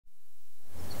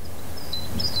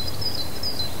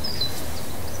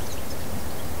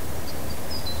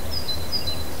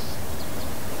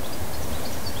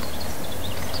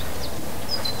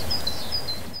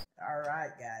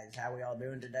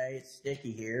it's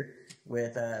Sticky here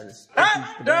with the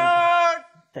Hot dog!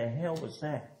 What the hell was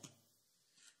that?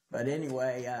 But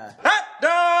anyway, Hot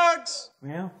dogs!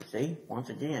 well, see, once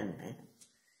again, man.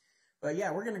 But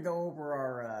yeah, we're gonna go over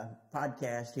our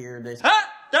podcast here. This Hot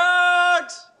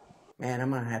dogs! man, I'm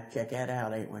gonna have to check that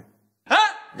out, ain't we?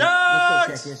 Hot Let's go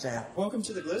dogs! check this out. Welcome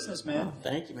to the Glisteness, man. Oh,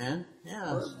 thank you, man.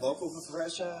 Yeah. We're local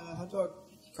fresh hot dog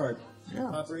cart Yeah.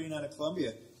 operating out of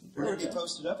Columbia. We're going to be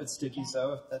posted up at Sticky,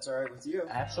 so if that's all right with you.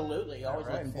 Absolutely. Always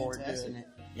All right, looking forward to fantastic. doing it.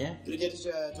 Yeah. Did you get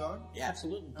a dog? Yeah,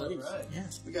 absolutely. All Please. right. Yeah.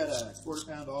 We got a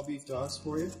quarter-pound all-beef dogs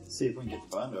for you. See if we can get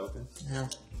the bun open. Yeah.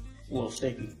 A little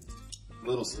sticky.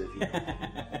 Little sticky.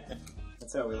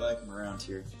 That's how we like them around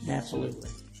here. Absolutely.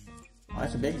 Oh,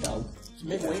 that's a big dog. It's a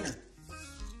big wiener.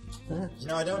 Huh. You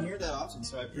know, I don't hear that often,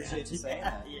 so I appreciate you saying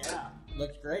that. Yeah.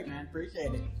 Looks great, man.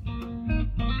 Appreciate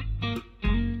it.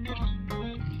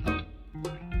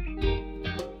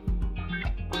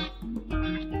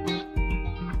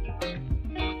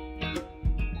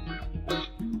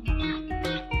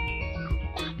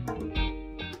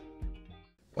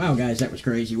 Wow, guys, that was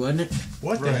crazy, wasn't it?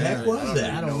 What the heck was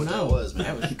that? I don't know. what that was, man.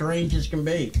 That was strange as can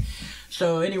be.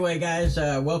 So anyway, guys,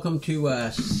 welcome to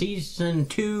Season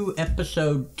 2,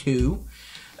 Episode 2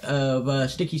 of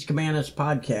Sticky's Cabana's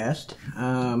podcast.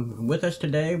 With us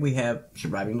today, we have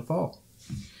Surviving the Fall.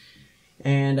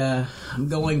 And I'm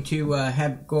going to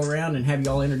go around and have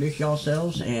y'all introduce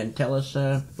yourselves and tell us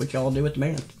what y'all do with the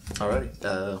band.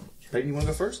 Alrighty. Peyton, you want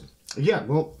to go first? Yeah,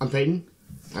 well, I'm Peyton.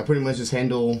 I pretty much just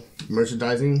handle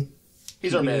merchandising.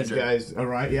 He's our Keeping manager. these guys, all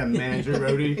right, yeah, manager,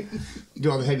 roadie. Do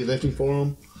all the heavy lifting for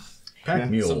them. Pack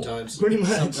mule. Sometimes. Pretty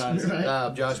much. Sometimes.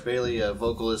 Right. Josh Bailey,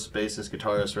 vocalist, bassist,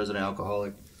 guitarist, resident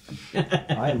alcoholic.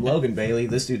 I am Logan Bailey,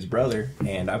 this dude's brother,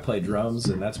 and I play drums,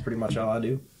 and that's pretty much all I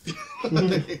do.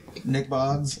 Nick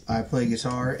Boggs. I play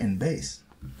guitar and bass.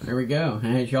 There we go.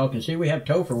 And as y'all can see, we have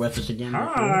Topher with us again.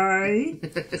 Hi!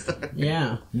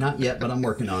 Yeah. Not yet, but I'm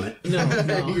working on it. No,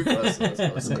 no. You're close.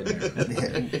 That's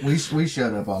close. We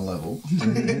shut up on level.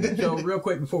 So real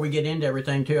quick before we get into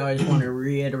everything too, I just want to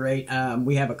reiterate,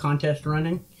 we have a contest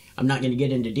running. I'm not going to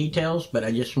get into details, but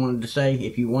I just wanted to say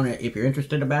if you're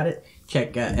interested about it,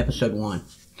 check episode 1.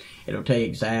 It'll tell you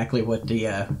exactly what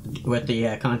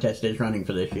the contest is running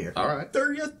for this year. All right.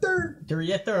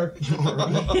 Third.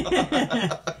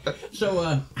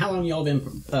 So how long y'all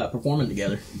been performing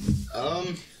together?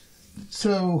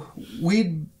 So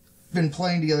we'd been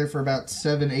playing together for about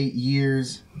 7-8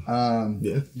 years.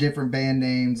 Yeah. Different band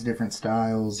names, different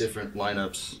styles. Different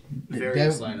lineups.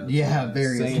 Various Dev- lineups. Yeah,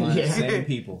 various Same, lineups. same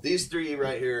people. These three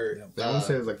right here. I want to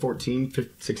say it was like 14,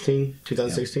 15, 16,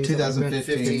 2016.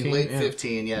 2015. 15, late Yeah.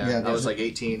 15, yeah. Yeah, I was like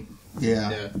 18. Yeah.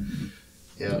 Yeah.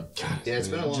 Yeah. Yeah, it's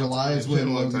been a long July time. is when Been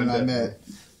a long Logan and time, I met.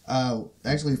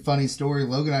 Actually, funny story.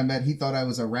 Logan and I met. He thought I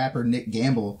was a rapper, Nick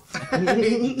Gamble. He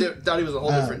thought he was a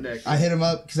whole different Nick. I hit him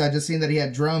up because I just seen that he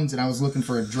had drums, and I was looking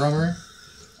for a drummer.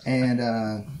 And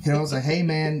I was like, "Hey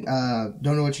man,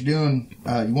 don't know what you're doing.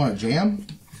 You want to jam?"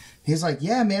 He's like,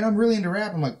 "Yeah, man, I'm really into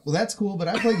rap." I'm like, "Well, that's cool, but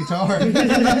I play guitar."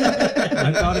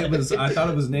 I thought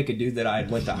it was Nick, a dude that I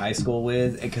went to high school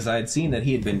with, because I had seen that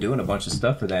he had been doing a bunch of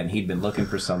stuff for that, and he'd been looking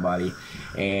for somebody,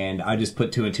 and I just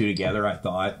put 2 and 2 together. I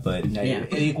thought, but no, Yeah.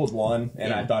 it equaled 1,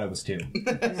 and I thought it was 2, so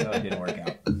it didn't work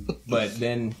out. But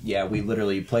then, yeah, we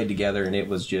literally played together, and it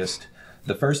was just.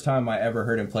 The first time I ever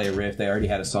heard him play a riff, they already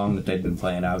had a song that they'd been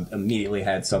playing. I immediately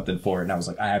had something for it, and I was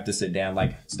like, I have to sit down,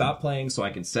 stop playing so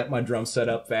I can set my drum set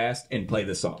up fast and play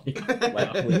the song.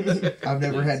 Please. I've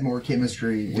never had more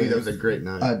chemistry Dude, that was with a great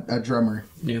night. a drummer.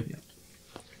 Yeah.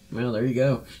 Well, there you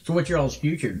go. So what's your all's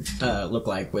future look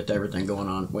like with everything going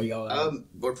on? What y'all?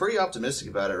 We're pretty optimistic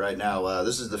about it right now.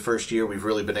 This is the first year we've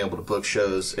really been able to book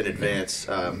shows in advance.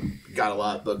 Got a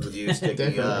lot booked with you,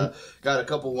 Sticky. Got a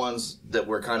couple ones that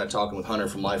we're kind of talking with Hunter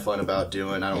from Life Fun about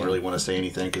doing. I don't really want to say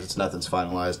anything because nothing's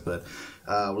finalized, but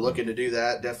we're looking to do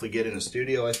that. Definitely get in a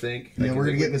studio, I think. Yeah, we're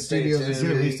gonna get in the studio this Get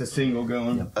year. at least a single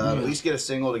going. At least get a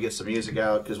single to get some music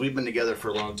out, because we've been together for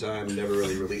a long time and never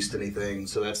really released anything.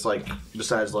 So that's like,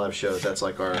 besides live shows, that's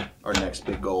like our next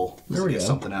big goal, is There to we get go.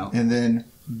 something out. And then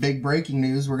big breaking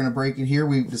news. We're gonna break it here.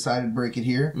 We've decided to break it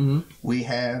here. Mm-hmm. We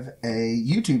have a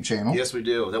YouTube channel. Yes, we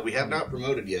do. That we have not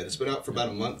promoted yet. It's been out for about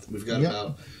a month. We've got Yep.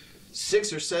 about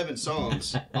 6 or 7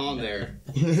 songs on there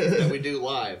that we do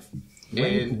live.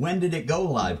 And When did it go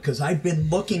live? Because I've been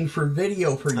looking for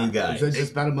video for you guys. It was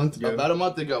just about a month ago. about a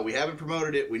month ago, we haven't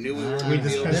promoted it. We knew we were we going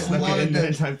just to kinda We snuck it wanted in to-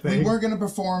 that type we thing. weren't going to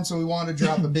perform, so we wanted to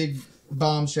drop a big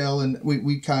bombshell, and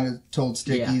we kind of told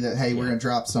Sticky that, hey, we're going to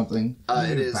drop something.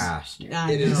 It is. I It know.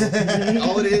 is.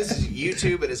 All it is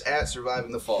YouTube. It is at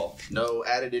Surviving the Fall. No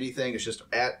added anything. It's just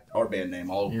at our band name,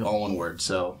 all one word.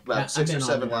 So about I've 6 or been on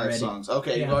 7 it live already. songs.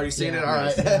 Okay, Yeah. you've already seen it. All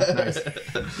Nice. right.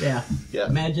 Nice. Yeah. Yeah.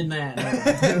 Imagine that.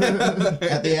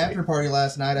 At the after party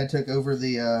last night, I took over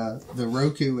the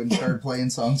Roku and started playing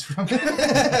songs from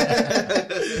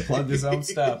it. Plugged his own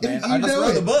stuff, man. You I just know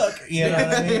wrote it. the book. You know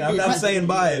what I mean? I'm not saying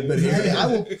buy it, but Hey,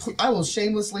 I will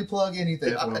shamelessly plug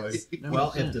anything for us.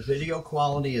 Well, if the video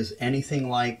quality is anything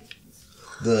like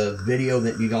the video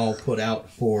that you all put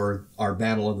out for our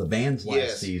Battle of the Bands last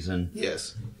Yes. season,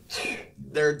 Yes.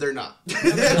 They're not. That's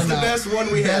the best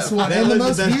one we have. That's one, That and the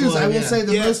was the most best views. one, I will yeah. say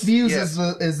the Yes, most views yes.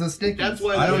 is the Sticky. That's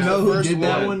why I don't that's know the who first did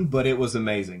that one. one, but it was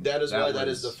amazing. That is why that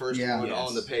was- is the first Yeah. one Yes.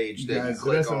 on the page that Yeah, you the The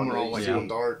click rest of on. them were all like to-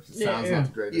 dark. Sounds Yeah. not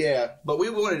the greatest. Yeah, but we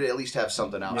wanted to at least have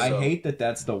something out. I so. hate that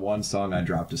that's the one song I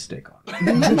dropped a stick on.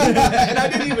 and I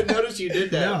didn't even notice you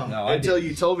did that No, I until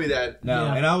you told me that. No,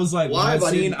 Yeah. and I was like, when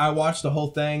Live, I watched the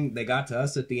whole thing. They got to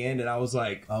us at the end, and I was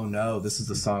like, oh no, this is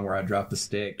the song where I dropped the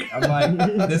stick. I'm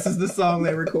like, this is the song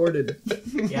they recorded.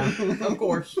 Yeah, of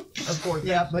course.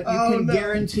 yeah, but you can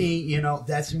guarantee, you know,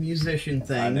 that's a musician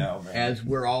thing. I know, man. As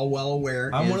we're all well aware.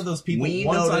 I'm as one of those people. We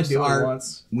Once I notice do it our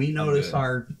once, we notice good.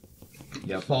 our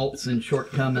Yep. faults and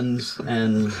shortcomings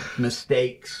and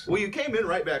mistakes. Well, you came in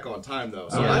right back on time though,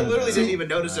 so Yeah. I literally didn't even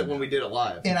notice it when we did it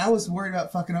live. And I was worried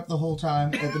about fucking up the whole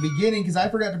time at the beginning because I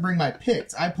forgot to bring my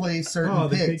picks. I play certain Oh,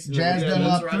 the picks, picks. Jazz Yeah,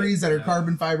 Dunlop that's right. 3s that are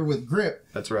carbon fiber with grip,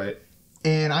 That's right.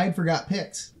 and I forgot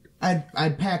picks.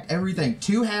 I'd packed everything,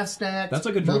 2 half stacks. That's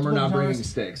like a drummer multiple not bringing guitars.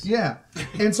 sticks. Yeah.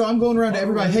 And so I'm going around to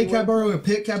everybody, hey, can I borrow a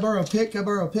pick? Can I borrow a pick? Can I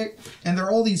borrow a pick? And they're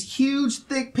all these huge,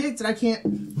 thick picks, and I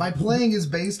can't. My playing is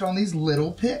based on these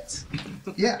little picks.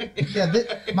 Yeah. Yeah.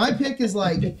 My pick is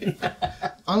like, I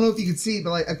don't know if you can see,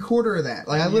 but like a quarter of that.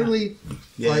 Like I literally,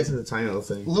 Yeah, like, it's a tiny little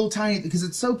thing. little tiny, because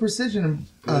it's so precision and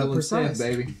Little and precise.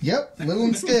 stiff, baby. Yep. Little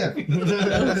and stiff.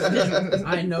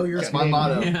 I know your That's my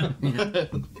motto.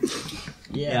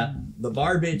 Yeah. The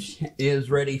garbage is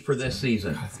ready for this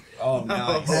season. Oh,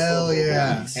 nice. Hell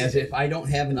yeah. As if I don't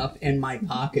have enough in my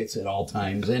pockets at all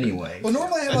times anyway. Well,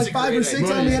 normally I have That's like a 5 or great 6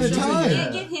 idea. on me at a You time.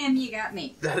 can't get him, you got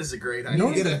me. That is a great You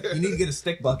need, idea. to get a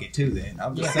stick bucket too. Then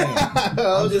I'm just saying. Those I'm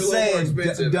are a just little more saying.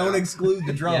 expensive Don't now. exclude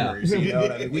the drummers. You know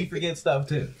what I mean? We forget stuff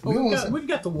too. We've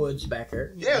got the woods back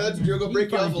here. Yeah, that's you're gonna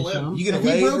break you off a find you limb. some. You get a If he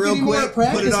lathe broke real any more at quick,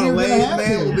 put practice, it on he a would lathe, have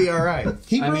man. to. We'll be all right.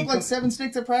 He I broke mean, like 7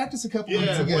 sticks at practice a couple weeks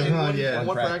Yeah, ago. one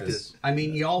One practice. I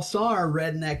mean, y'all saw our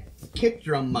redneck kick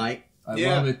drum mic. I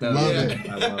Yeah. love it though. Love Yeah. it.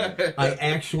 I love it. I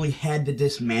actually had to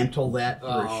dismantle that for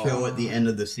a show at the end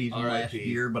of the season last R.I.P.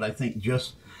 year, but I think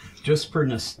just for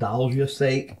nostalgia's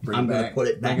sake, Bring I'm it going to back. put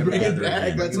it back Bring it together Back,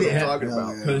 again. that's what I'm talking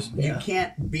about. Because you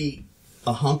can't beat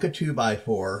a hunk of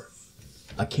 2x4,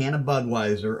 a can of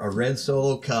Budweiser, a red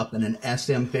Solo cup, and an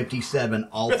SM57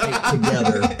 all taped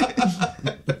together.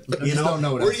 You know, Don't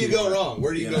know what Where else do you go wrong?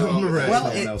 Where do you You go know. wrong? Right. well,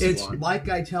 Someone else it's won. like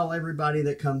I tell everybody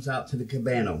that comes out to the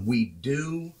Cabana. We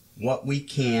do what we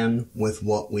can with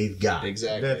what we've got.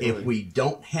 Exactly. If we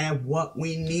don't have what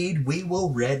we need, we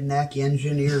will redneck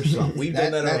engineer something. We've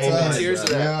done that our That's whole us. lives. Cheers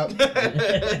to that.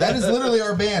 Yeah. That is literally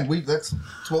our band. That's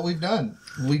what we've done.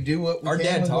 We do what we Our can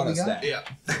dad with what taught we us got. that.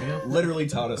 Yeah. Literally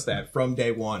taught us that from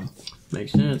day one.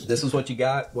 Makes sense. This is what you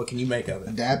got. What can you make of it?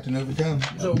 Adapt and overcome.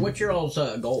 So, what's your all's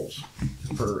goals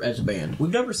for as a band?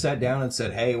 We've never sat down and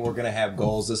said, hey, we're going to have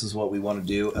goals. This is what we want to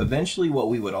do. Eventually, what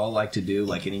we would all like to do,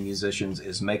 like any musicians,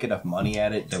 is make enough money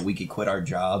at it that we could quit our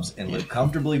jobs and live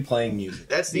comfortably playing music.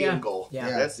 That's the Yeah. end goal. Yeah.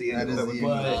 That's the That end is goal. the end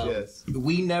But goal. Yes.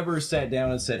 we never sat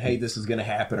down and said, hey, this is going to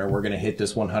happen or we're going to hit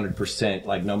this 100%.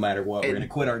 Like, no matter what, we're going to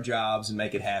quit our jobs and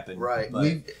make it happen. Right.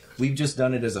 But we've just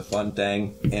done it as a fun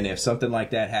thing. And if something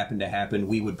like that happened to happen,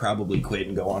 we would probably quit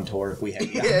and go on tour if we had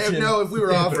the Yeah, option. if we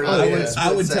were offered,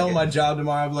 I would tell my job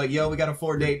tomorrow, I'd be like, yo, we got a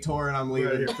 4-date tour and I'm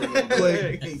leaving.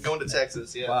 going to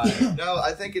Texas. Yeah. Bye. No,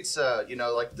 I think it's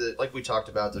like we talked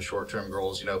about the short term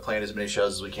goals. Playing as many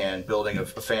shows as we can, building a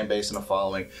fan base and a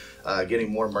following,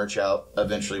 getting more merch out.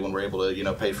 Eventually, when we're able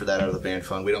to pay for that out of the band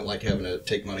fund, we don't like having to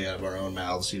take money out of our own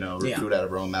mouths. Recruit out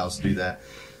of our own mouths to do that.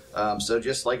 So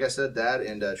just like I said, that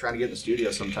and trying to get in the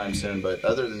studio sometime soon. But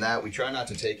other than that, we try not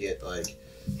to take it like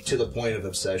to the point of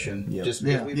obsession. Yep. Just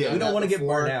Yeah. we've We done don't that want to get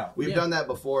before. burned out. We've done that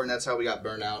before, and that's how we got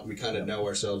burnt out. We kind of know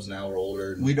ourselves now. We're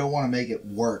older. We don't want to make it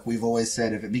work. We've always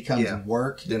said if it becomes Yeah.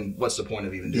 work, Then what's the point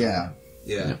of even doing yeah. that?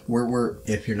 Yeah. We're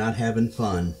If you're not having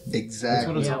fun,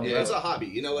 exactly. Yeah. Yeah, it's a hobby.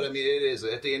 You know what I mean? It is.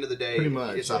 At the end of the day, Pretty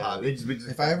much. it's a hobby.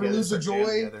 If I ever lose the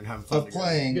joy of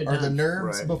playing Good or the times.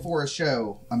 nerves Right. before a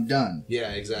show, I'm done. Yeah,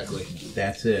 exactly.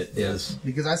 that's it. Is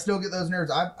Because I still get those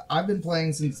nerves. I've been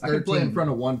playing since I 13. can play in front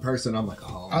of one person. I'm like,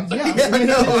 oh. I'm still I nervous.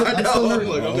 know.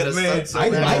 Like, I'm gonna man. suck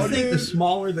so bad. I think the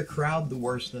smaller the crowd, the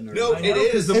worse the nerves. No, are. it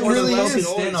is. the It more really the is.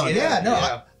 focused in on Yeah, it.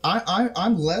 no,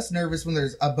 I'm less nervous when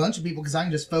there's a bunch of people because I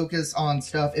can just focus on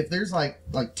stuff. If there's like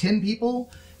 10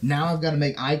 people, now I've got to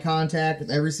make eye contact with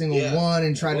every single Yeah. one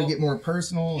and try Well, to get more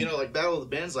personal. You know, like Battle of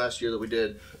the Bands last year that we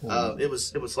did, it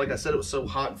was like I said, it was so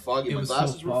hot and foggy. It My was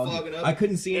glasses so were foggy. fogging up. I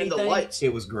couldn't see and anything. the lights.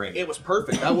 It was great. It was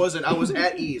perfect. I was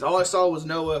at ease. All I saw was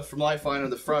Noah from Lifeline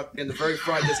in the very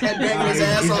front, just headbanging his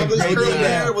ass off his great curly guy.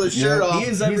 hair with his shirt off. He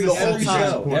is every the whole every time.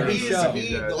 show. Every He is show.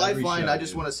 the Lifeline. I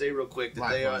just dude. want to say real quick that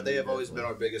Lifeline, they have dude. always been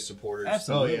our biggest supporters.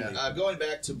 Absolutely. Oh, yeah. Going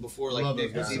back to before like Love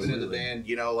Nick those was guys. even in the band,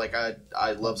 you know, like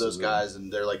I love those guys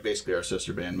and they're like basically our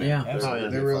sister band, man. Yeah. They're- Absolutely.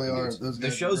 they they're really fucking are. dudes. Those The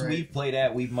guys are shows great. we've played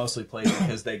at, we've mostly played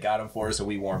because they got them for us, and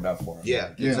we warmed up for them. Yeah,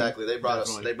 Yeah. exactly. They brought us.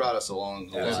 Definitely. They brought us along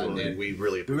a lot, Absolutely. and we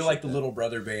really. We were like the appreciate little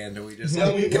brother band, and we just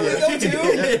Yeah, we can we were. go too?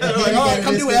 They're like, all right,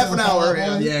 come do half an hour.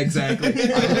 Yeah. Yeah, exactly.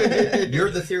 You're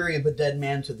the theory of a dead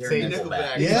man to their Say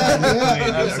Nickelback. Nickelback. Yeah,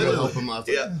 yeah. Absolutely. Help them out.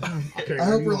 Yeah. I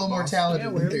hope we're a little more talented Yeah,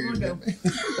 than wherever theories. you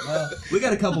wanna go. We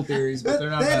got a couple theories, but they're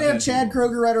not. They had about to have that Chad people.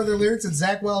 Kroger write all their lyrics and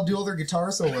Zach Wild do all their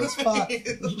guitar solos. Fuck.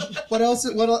 What else?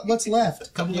 What's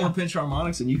left? Couple more pinch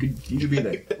harmonics, and you could be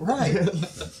there. Right.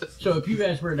 So if you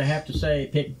guys were to have to say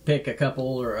pick a couple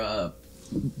or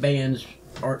bands,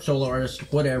 solo artists,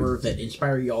 whatever that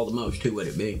inspire you all the most, who would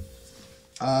it be?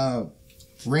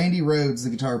 Randy Rhoads, the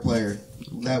guitar player,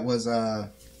 that was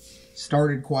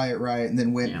started Quiet Riot and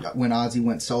then when Ozzy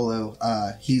went solo.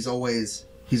 He's always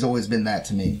been that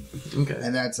to me, Okay.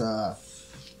 and that's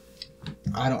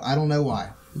I don't know why,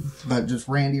 but just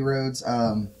Randy Rhoads.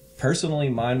 Personally,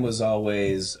 mine was I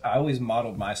always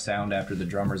modeled my sound after the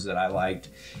drummers that I liked,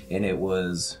 and it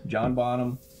was John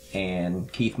Bonham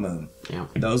and Keith Moon. Yeah.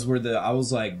 Those were I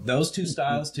was like, those two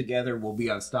styles together will be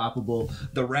unstoppable.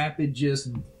 The rapid just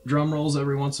drum rolls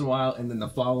every once in a while, and then the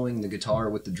following the guitar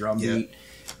with the drum Yeah. beat.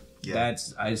 Yeah.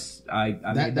 That's I made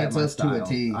that That's my us to a style.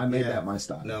 T. I made Yeah. that my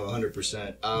style. No,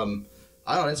 100%.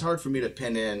 I don't know. It's hard for me to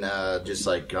pin in just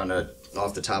like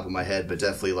off the top of my head, but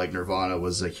definitely like Nirvana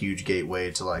was a huge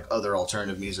gateway to like other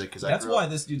alternative music because That's why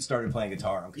this dude started playing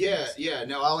guitar. On Yeah, yeah.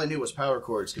 No, all I knew was power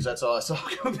chords because that's all I saw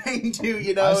Cobain do.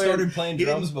 You know, I started and playing he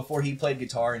didn't- drums before he played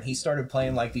guitar, and he started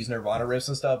playing like these Nirvana riffs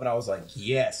and stuff, and I was like,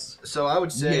 yes. So I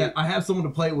would say, Yeah, I have someone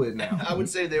to play with now. I would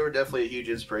say they were definitely a huge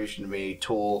inspiration to me.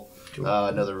 Tool,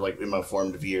 another like in my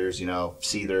formative years, you know,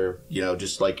 Seether, you know,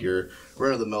 just like your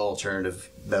run of the mill alternative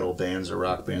metal bands or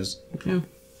rock bands. Yeah.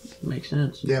 Makes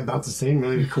sense. Yeah, about the same.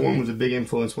 Really, Korn was a big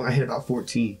influence when I hit about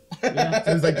 14. Yeah.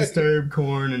 So it was like Disturbed,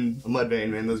 Korn, and Mudvayne.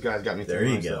 Man, those guys got me. There through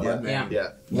you most go. of it. Yeah. Yeah,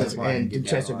 That's why I And get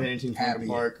Chester down on it. Bennington, Happy. Linkin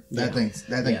Park. That thing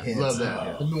Yeah. hits. Love that.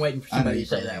 I've been waiting for somebody to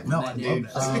say that one. No, I Dude,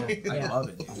 love that. yeah. I love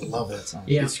it. I love that song.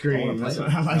 Yeah. It screams. That's what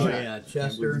I like. Oh yeah,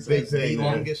 Chester, Big thing, the man.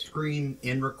 longest scream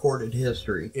in recorded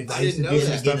history. I didn't know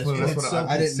that. That's what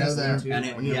I didn't know that. And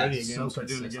it- When you're yeah, ready again, so we'll start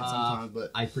doing it again consistent. sometimes.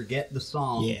 But I forget the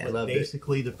song, Yeah, but loved it.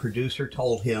 basically the producer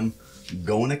told him,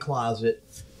 go in a closet,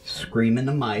 scream in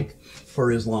the mic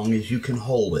for as long as you can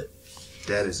hold it.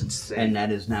 That is insane. And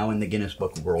that is now in the Guinness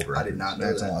Book of World Records. I did not know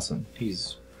That's that. awesome.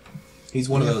 He's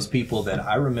one of those people that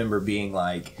I remember being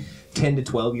like 10 to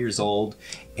 12 years old,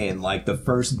 and like the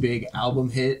first big album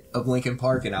hit of Linkin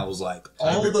Park, and I was like,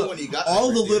 I all remember when you got that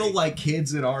the first little DVD. like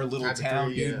kids in our little After town,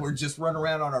 3, dude, yeah. were just running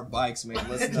around on our bikes, man.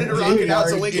 Listening to Rocking out to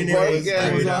Park, Linkin and Park, it was, yeah.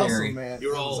 it was Yeah. awesome, man. You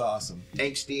were It was all- awesome.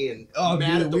 Angsty and Oh,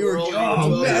 mad dude, at the we were world.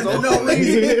 mad for no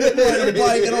reason.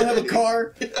 I don't have a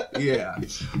car. Yeah,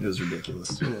 it was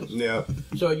ridiculous. yeah,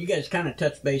 So you guys kind of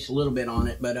touched base a little bit on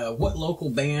it, but what local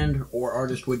band or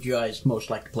artist would you guys most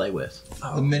like to play with?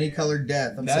 The Many Colored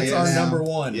Death. I'm That's saying our it now. number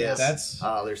one. Yes. That's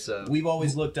There's we've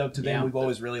always looked up to them. Yeah. We've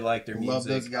always really liked their music. Love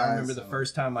those guys. I remember the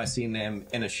first time I seen them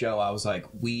in a show, I was like,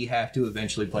 we have to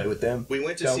eventually play with them. We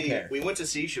went to Don't see care.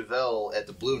 Chevelle at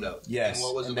the Blue Note. Yes, And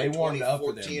what was it, and like they warmed up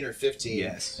for 2014 them. or 15?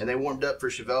 Yes. And they warmed up for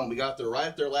Chevelle, and we got there right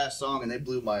at their last song, and they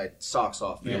blew my socks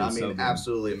off, man. Yeah, it I was mean, so good.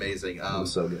 absolutely amazing. It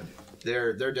was so good.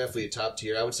 They're definitely a top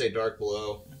tier. I would say Dark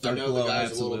Below. Dark I know Below, the guys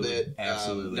absolutely. a little bit.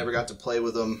 Absolutely. Never got to play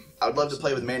with them. I would love to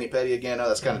play with Manny Petty again. Oh,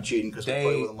 that's kind of cheating because we They-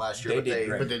 played with them last year. they but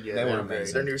did great. they They were great.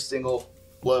 amazing. Their new single,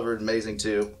 Lover, amazing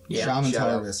too. Yeah. Shaman's Shout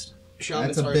out. Harvest. Shaman's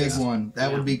That's a Harvest. big one.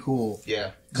 That would be cool.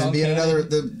 Yeah. And being Concan-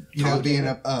 another, being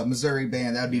a Missouri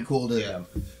band, that'd be cool to. Yeah.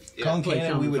 Con Play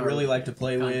Cannon, we would songs really are- like to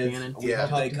play Con with. Cannon. We hope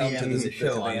they come to the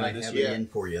show. I might this have year. it in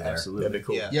for you there. Absolutely. That'd be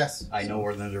cool. Yeah. Yes. I know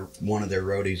one of their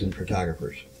roadies and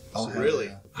photographers. Oh, hell Really?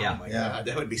 Yeah. Oh my Yeah. God,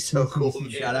 that would be so cool.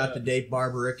 Shout out to Dave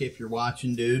Barbarick if you're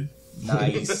watching, dude.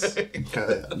 Nice.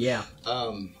 Yeah.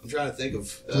 I'm trying to think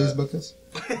of. Please book us.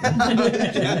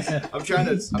 I'm trying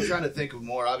to think of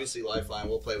more. Obviously, Lifeline.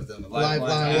 We'll play with them.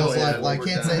 Lifeline, Oh, yes, yeah, Lifeline. we're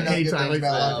Can't done. say nothing good Anytime, things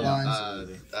about Lifeline.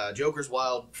 Lifelines. Joker's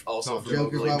Wild. Also, from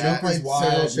Joker's locally. Wild. Matt, We played Wild,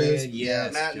 several man, shows.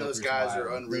 yes. Matt and those Joker's guys are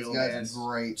Wild. unreal, Those man. guys are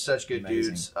great. Such good Amazing.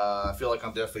 dudes. I feel like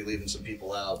I'm definitely leaving some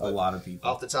people out. A But lot of people.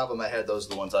 off the top of my head, those are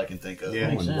the ones I can think of. Yeah.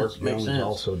 Makes And sense. Work Makes Jones sense.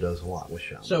 also does a lot with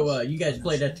shamans. So you guys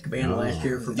played at the Cabana last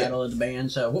year for Battle of the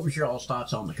Bands. What was your all's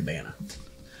thoughts on the Cabana?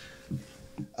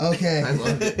 Okay. I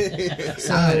loved it.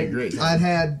 So I had a great time. I'd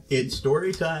had It's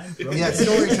story time. yeah,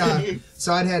 story time.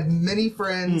 So I'd had many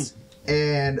friends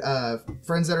and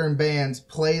friends that are in bands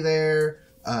play there,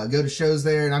 go to shows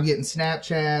there, and I'm getting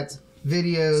Snapchats,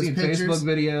 videos, Seen pictures, Facebook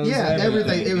videos, yeah,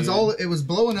 everything. It was dude. it was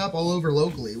blowing up all over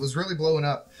locally. It was really blowing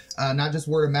up, not just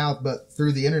word of mouth, but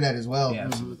through the internet as well. Yeah,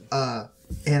 absolutely.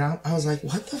 And I was like,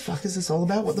 what the fuck is this all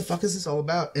about? What the fuck is this all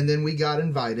about? And then we got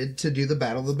invited to do the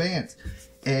Battle of the Bands.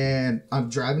 And I'm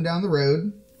driving down the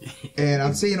road and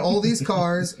I'm seeing all these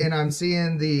cars and I'm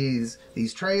seeing these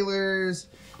trailers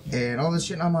and all this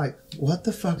shit. And I'm like, what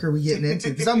the fuck are we getting into?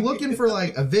 Because I'm looking for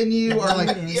like a venue or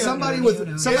like somebody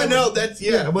with somebody. That's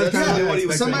what kind of what he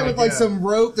was Somebody saying. with like some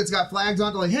rope that's got flags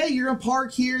on it, like, hey, you're gonna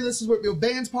park here. This is what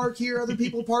bands park here. Other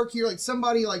people park here. Like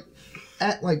somebody like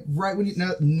at like right when you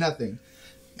know nothing.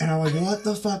 And I'm like, what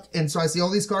the fuck? And so I see all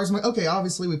these cars. I'm like, okay,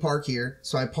 obviously we park here.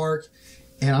 So I park,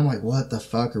 and I'm like, what the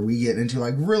fuck are we getting into?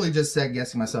 Like, really just second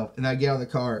guessing myself. And I get out of the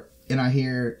car, and I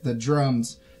hear the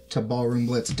drums to Ballroom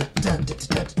Blitz.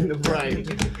 Right.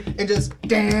 And just,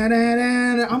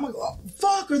 da-da-da-da. I'm like, oh,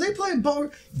 fuck, are they playing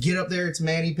Ballroom? Get up there, it's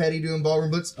Manny Petty doing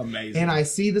Ballroom Blitz. Amazing. And I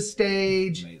see the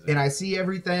stage, Amazing. and I see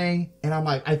everything, and I'm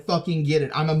like, I fucking get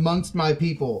it. I'm amongst my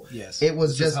people. Yes. It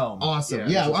was This is just home. awesome. Yeah,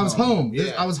 Yeah, this I is was home.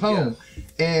 Yeah, I was home.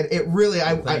 And it really,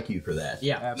 Thank you for that.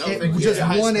 Yeah. No, it thank you. just Yeah,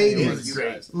 180. it was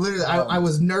great. Literally, I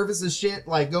was nervous as shit,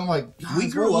 like going like, We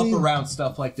 "God, grew what up we-" around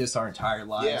stuff like this our entire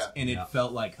lives, Yeah. and it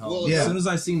felt like home. Well, As yeah. soon as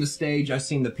I seen the stage, I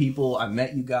seen the people, I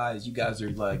met you guys. You guys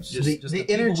are like just the people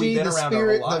energy, we've been the around our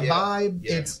spirit, whole the life. vibe.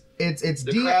 Yeah. It's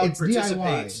The crowd it's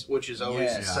participates, DIY. which is always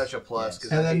Yes. such a plus.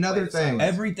 'cause And I hate another playing thing.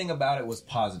 silence. Everything about it was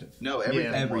positive. No,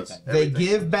 everything. Yeah. was. Everything. They Everything.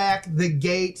 give back the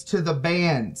gates to the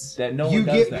bands. That no you one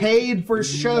does get that. paid for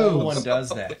shows. No one does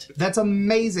that. That's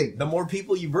amazing. The more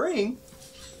people you bring,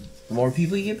 the more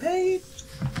people you get paid.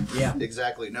 Yeah.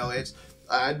 Exactly. No,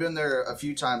 I'd been there a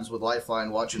few times with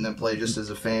Lifeline, watching them play just as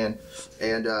a fan.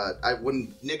 And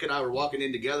when Nick and I were walking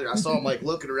in together, I saw him like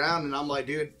looking around, and I'm like,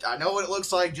 dude, I know what it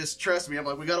looks like. Just trust me. I'm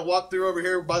like, we got to walk through over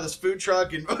here by this food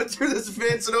truck and run through this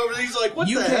fence and over there. He's like, what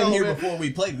You the came hell? here man? before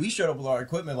we played. We showed up with our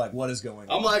equipment. Like, what is going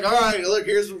on? I'm like, all right, look,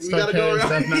 we got to go carrying around.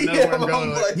 stuff, not knowing where I'm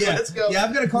going. like, Yeah, let's go. yeah.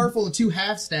 I've got a car full of 2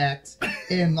 half stacks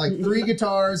and like 3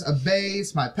 guitars, a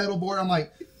bass, my pedal board. I'm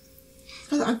like,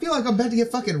 I feel like I'm about to get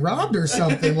fucking robbed or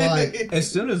something. Like, As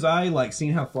soon as I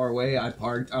seen how far away I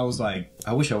parked, I was like,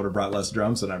 I wish I would have brought less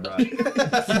drums than I brought.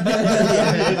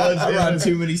 I brought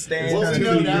too many stands. Well, we too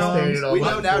know many now. drums. We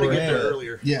know now to get there Yeah.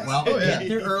 earlier. yeah. Well, yeah. get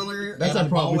there earlier. That's and our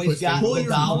I've problem. We always put got things- the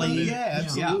dolly. Yeah,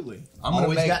 absolutely. I'm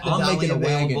Always got the I'm dolly making a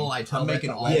wagon. available. I tell I'm that making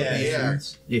to a all wagon. the Yeah,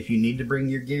 agents. If you need to bring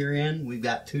your gear in, we've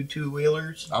got 2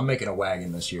 2-wheelers. I'm making a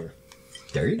wagon this year.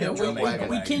 There you Yeah, go. we, wagon.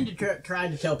 we tend to try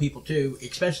to tell people too,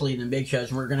 especially in the big shows,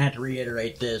 and we're going to have to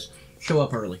reiterate this: show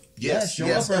up early. Yes, show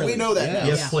yes. up And we early. know that Yeah. now.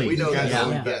 Yes, Yeah. please. We know that Yeah. now.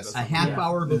 Yeah. Yes. A half Yeah.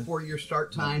 hour before your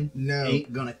start time No.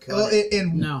 ain't gonna cut Well, it.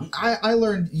 and No. I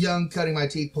learned young, cutting my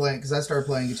teeth playing because I started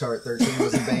playing guitar at 13.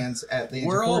 Was in bands at the age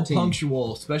We're of all 14.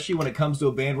 punctual, especially when it comes to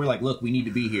a band. We're like, look, we need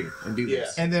to be here and do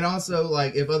this. Yeah. And then also,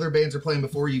 like, if other bands are playing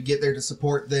before you, get there to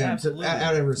support them Absolutely.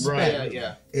 out of respect. Yeah,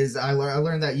 yeah. Is I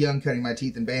learned that young, cutting my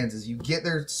teeth in bands is you get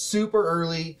there super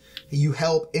early, you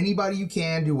help anybody you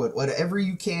can, do whatever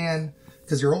you can,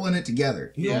 because you're all in it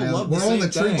together. You You all know? love the We're all in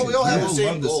the same thing. trenches. Well, we all have Yeah. the We same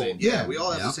love the goal. same- Yeah, we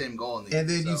all have Yeah. the same goal in the And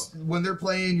end. then So. when they're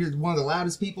playing, you're one of the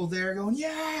loudest people there going,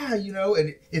 yeah, you know,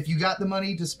 and if you got the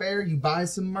money to spare, you buy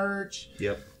some merch.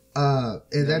 Yep. And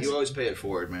that's, you always pay it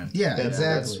forward, man. yeah, That's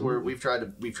exactly. where we've tried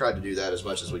to do that as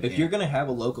much as we can. If you're going to have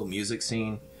a local music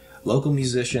scene, local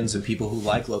musicians and people who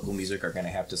like local music are going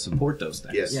to have to support those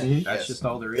things. Yes. Yeah. Mhm. That's Yes. just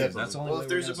all there is. Definitely. That's the only Well, way if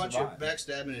there's we're a gonna bunch of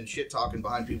survive. backstabbing and shit talking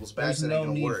behind people's backs, There's that no ain't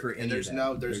gonna need work. for any And of there's that.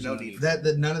 no There's no need. need.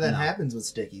 that none of that happens with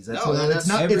stickies. That's No, what, that's- it's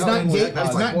not everything was it's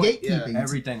not positive. gatekeeping.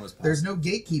 Everything was There's no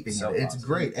gatekeeping So in it. It's positive.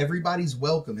 great. Everybody's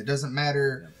welcome. It doesn't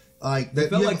matter Like It that.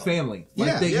 felt you like have- family. Yeah.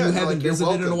 Like that Yeah, you no, haven't like you're visited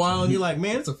in a welcome. while, and you're like,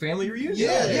 man, it's a family reunion.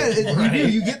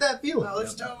 You get that feeling. Oh,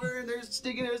 there's Stover, and there's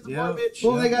Sticky, there's the Yeah. bar bitch.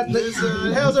 Well, they got There's,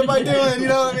 how's everybody doing? You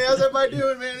know what I mean? How's everybody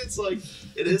doing, man? It's like,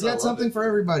 it is. It's I got love something it. for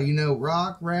everybody. You know,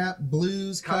 rock, rap,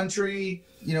 blues, country.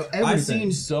 You know, everything. I've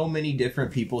seen so many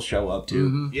different people show up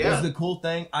too. Yeah. That's the cool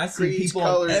thing. I see Creeds, people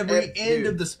colors, on every end dude.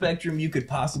 of the spectrum you could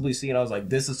possibly see, and I was like,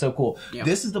 "This is so cool. Yeah.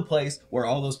 This is the place where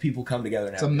all those people come together."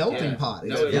 And It's a have good melting time." pot.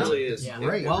 No, it Yeah. really is. Yeah. It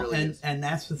Right. Well, really is. and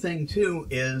that's the thing too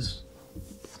is,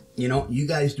 you know, you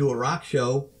guys do a rock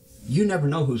show, you never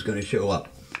know who's going to show up.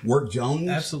 Work Jones,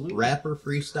 Absolutely. rapper,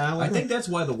 freestyler. I think that's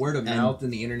why the word of mouth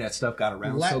and the internet stuff got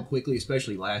around La- so quickly,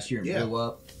 especially last year and Yeah. blew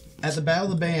up. At the Battle of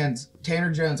the Bands,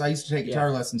 Tanner Jones, I used to take guitar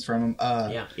lessons from him.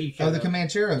 he The showed up.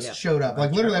 Comancheros Yeah. showed up.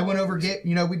 Like literally, I went over,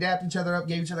 we dapped each other up,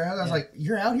 gave each other hugs. I was Yeah. like,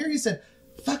 "You're out here?" He said,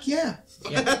 "Fuck yeah!"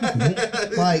 Yeah.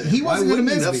 Like he wasn't gonna wouldn't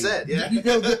miss you Enough me. said, yeah. You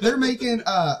know, they're making.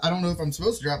 I don't know if I'm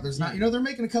supposed to drop this. Not. You know, they're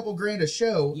making a couple grand a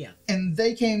show. Yeah. And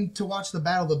they came to watch the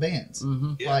Battle of the Bands.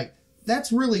 Yeah. Like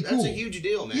that's really cool. That's a huge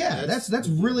deal, man. Yeah, that's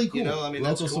really cool. You know, I mean,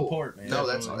 Local that's cool. support, man. No,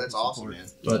 that's Local awesome, support. man.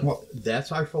 But Well-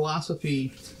 that's our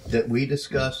philosophy that we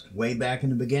discussed way back in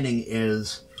the beginning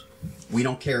is we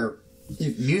don't care.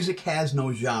 Music has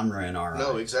no genre in our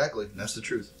No, eyes. exactly. That's the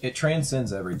truth. It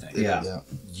transcends everything. Yeah. Yeah.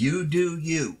 You do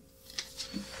you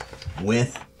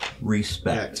with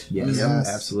respect. Yes, Yes.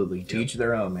 absolutely. Teach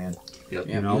their own, man. Yep.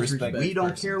 Yeah. You know, Respect we that don't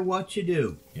person. care what you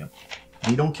do. Yep.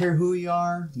 We don't care who you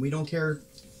are. We don't care.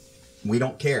 We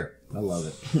don't care. I love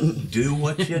it. Do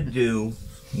what you do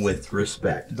with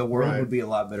respect. The world Right. would be a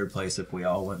lot better place if we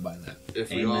all went by that. If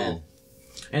we Amen. all.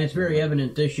 And it's very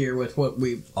evident this year with what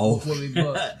we Oh. what we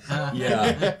booked.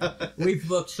 We've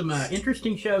booked some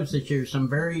interesting shows this year. Some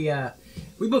very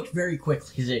we booked very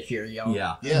quickly this year, y'all.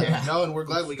 Yeah. Yeah. No, and we're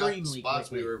glad we got the Extremely spots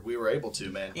quickly. we were able to,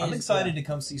 man. Yeah. I'm excited to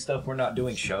come see stuff we're not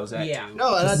doing shows at. Yeah. too.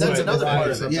 No, and that's another part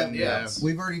of it. Yeah. Yeah.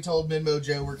 We've already told Minmo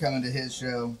Joe we're coming to his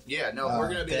show. Yeah, no, we're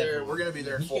gonna be there. We're gonna be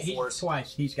there in full force.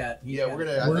 Twice. He's Yeah, got we're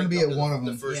gonna. I We're gonna think be up at to one the- of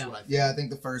them. The first Yeah. one, I think. Yeah, I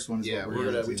think the first one is Yeah, what we're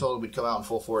we're gonna. We told him we'd come out in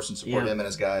full force and support Yeah. him and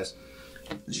his guys.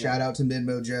 Shout out to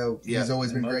Minmo Joe. Yeah. He's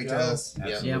always been great to us.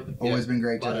 Absolutely. Yep. Always been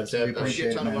great to Bought us. a We appreciate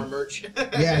shit it, ton of our man. merch.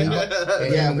 Yeah,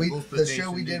 yeah. We Wolf the Pit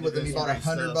show we Nation did with him, he did bought great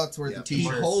 $100 stuff. worth Yeah. of He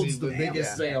t-shirts. holds the Yeah.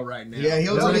 biggest sale right now. Yeah, he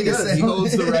holds No, the he biggest does. He sale.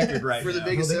 holds the record right For the now.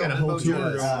 biggest They sale got a in whole Mojo. tour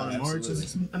going Yeah. on in March.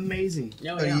 It's amazing.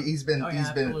 Oh, But yeah. he's been Oh,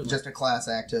 yeah, been absolutely. just a class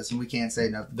act to us, and we can't say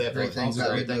enough Definitely. great things Also about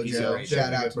great. Mid Thank you, Mojo. great.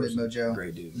 Shout out to Mid Definitely Mojo.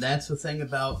 Great dude. That's the thing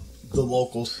about the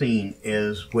local scene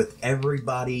is with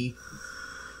everybody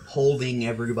holding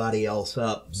everybody else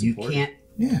up, Support.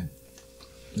 Yeah,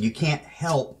 you can't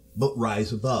help but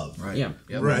rise above. Right. Yeah.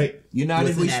 Yep. Right. United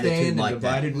With we an attitude stand, and like that.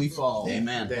 divided we fall.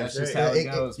 Amen. That's just right. how it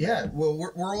goes. yeah. Well,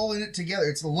 we're all in it together.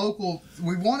 It's a local.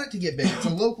 We want it to get big. It's a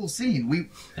local scene.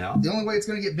 Yeah. The only way it's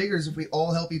going to get bigger is if we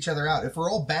all help each other out. If we're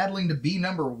all battling to be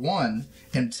number one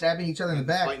and stabbing each other in the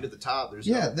back, Fighting to the top. There's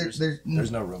yeah, no, there's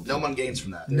There's no room. no one gains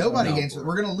from that. nobody no against it.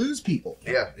 We're going to lose people.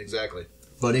 Yeah, exactly.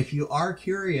 But if you are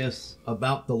curious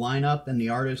about the lineup and the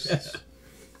artists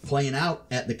playing out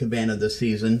at the Cabana this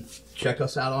season, check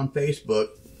us out on Facebook.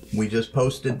 We just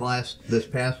posted this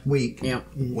past week. Yeah.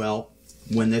 Well,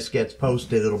 when this gets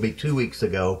posted, it'll be 2 weeks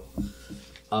ago.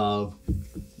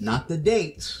 Not the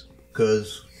dates,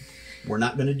 because we're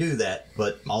not going to do that.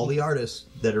 But all the artists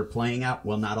that are playing out,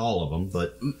 well, not all of them,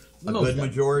 but a Most good of them,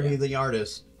 majority of the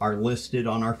artists are listed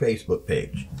on our Facebook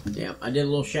page. Yeah. I did a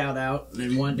little shout out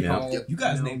and wanted to Yeah. call. You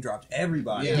guys name dropped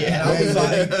everybody. Yeah. I was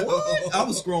like, what? I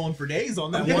was scrolling for days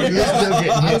on that one.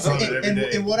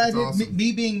 And what I did,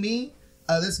 me being me,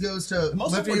 this goes to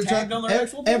Most of Lefty them were Truck. tagged on their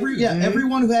actual page.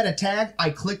 Everyone who had a tag, I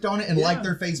clicked on it and liked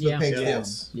their Facebook Yeah. page for them.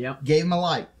 Yes. Yep. Gave them a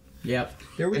like. Yep.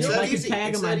 There we And It's if go. that I could easy. tag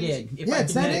It's them, I that did. easy. If Yeah, I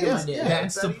it's could that tag them, I easy. did. Yeah. That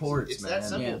It's that supports, easy. It's man. that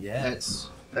simple. Yeah. Yes.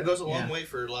 That goes a long Yeah. way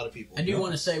for a lot of people. I do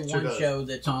want to say Sure one does. show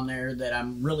that's on there that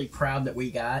I'm really proud that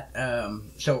we got.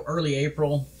 So early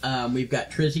April, we've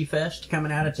got Trizzy Fest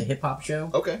coming out. It's a hip hop show.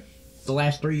 Okay. The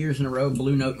last 3 years in a row,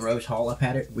 Blue Note and Rose Hall have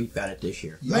had it. We've got it this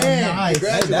year. Man, nice.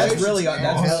 That's really Awesome.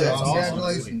 awesome.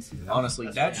 Congratulations. Honestly,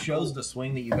 That's that really shows cool. the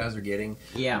swing that you guys are getting.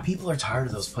 Yeah. People are tired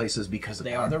of those places because of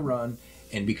They how are. they're run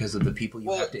and because of the people you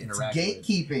Well, have to It's interact with.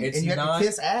 gatekeeping, It's and you have not- to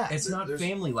kiss ass. It's not There's-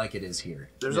 family like it is here.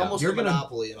 There's Yeah. almost You're a gonna-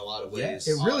 monopoly in a lot of ways. Yes.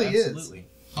 It really is. Absolutely.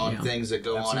 On Yeah. things that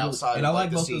go on Absolutely. outside And of I like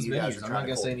the both scene those you guys venues. are I'm trying not to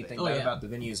going to say cultivate. anything Oh, bad yeah. about the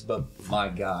venues, but my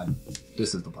God,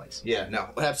 this is the place. Yeah, no,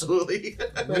 absolutely.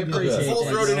 We appreciate Full that,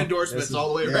 throated y'all. endorsements all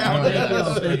the way Yeah. around. Thank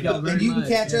y'all. Thank y'all very And you can much.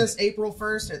 catch Yeah. us April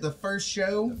 1st at the first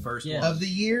show The first Yeah. one. of the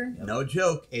year. No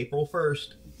joke, April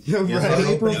 1st. Right. Is our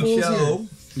April opening Fool's show.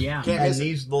 Yeah. Can't And miss it.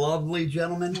 these lovely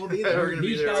gentlemen will be We're there. gonna be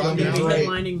These there. guys are I'll going to be Great.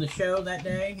 headlining the show that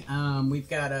day. We've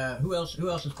got who else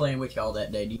is playing with y'all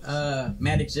that day?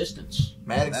 Mad Existence.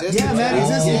 Mad Existence. Yeah, Mad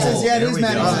Existence. Oh, Yeah, it there is we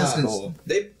Mad go. Existence. Cool.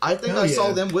 I think Hell I saw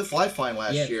yeah. them with Lifeline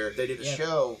last Yes. year. They did a Yes.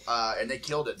 show and they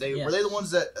killed it. Yes. Were they the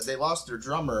ones that they lost their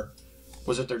drummer?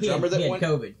 Was it their He drummer had, that he had went?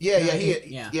 COVID. Yeah,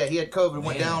 he had COVID.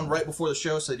 Went Man. down right before the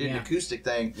show, so they did an Yeah. acoustic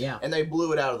thing. Yeah. and they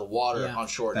blew it out of the water Yeah. on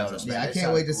short notice. Yeah, Man, I It can't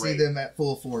sounded wait to see great. them at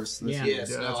full force. this Yeah. year. Yes,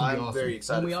 Yeah, no, that's gonna be I'm awesome. very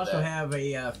excited. And we for also that. have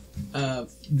a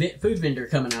food vendor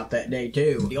coming out that day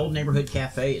too. The Old Neighborhood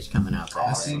Cafe is coming out that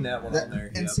I've day. seen that one That- on there.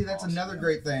 and Yep. see, that's another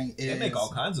great thing. They Is make all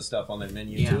kinds of stuff on their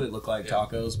menu Yeah. too. It look like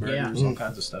tacos, burgers, all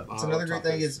kinds of stuff. It's another great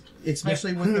thing is,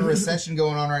 especially with the recession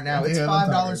going on right now, it's Yeah, I'm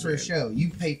 $5 sorry, for a show. You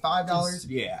pay $5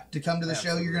 Yeah. to come to the show.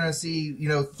 Absolutely. You're gonna see,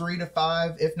 3 to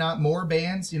 5, if not more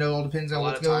bands. All depends a on lot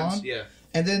what's of going times. on. Yeah,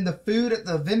 And then the food at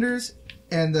the vendors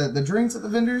and the drinks at the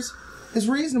vendors is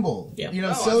reasonable. Yeah.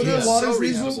 No, Soda, I mean, water's so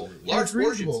reasonable. reasonable. Yeah, Large it's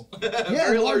reasonable. portions. Yeah,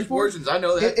 Very large large portions. I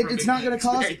know that. It's not going to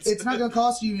cost. It's not going to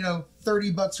cost you,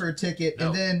 $30 for a ticket, No.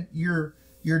 and then your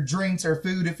drinks or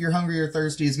food, if you're hungry or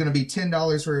thirsty, is going to be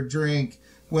 $10 for a drink,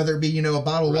 whether it be a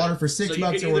bottle of water for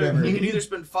 $6 or whatever. You can either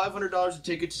spend $500 a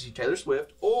ticket to see Taylor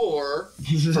Swift, or for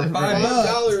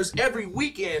 $5 every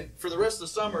weekend for the rest of the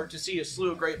summer to see a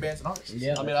slew of great bands and artists.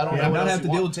 Yeah. I mean, I don't know And what not else have to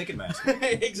you deal want. with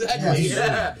Ticketmaster. Exactly. Yes.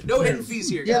 Yeah. No hidden fees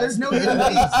here. Yeah, guys. there's no hidden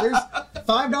fees. There's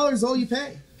 $5 all you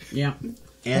pay. Yeah.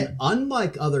 And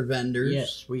unlike other vendors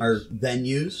Yes, or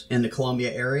venues in the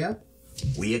Columbia area,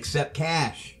 we accept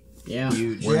cash. Yeah.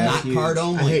 Huge. We're Yeah. not card I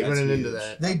only. hate That's running into huge.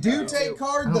 that. They do take I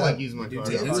card don't though, like using my card.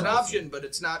 take It's an option, but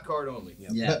it's not card only.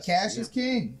 but cash is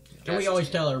king. And we always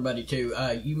tell everybody too.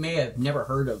 You may have never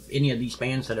heard of any of these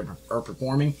bands that are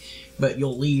performing, but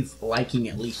you'll leave liking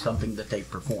at least something that they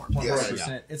perform.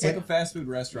 100%. It's like a fast food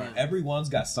restaurant. Yeah. Everyone's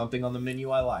got something on the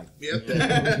menu I like. Yep. Yeah,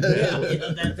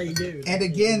 that they do. And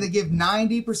again, they give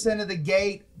 90% of the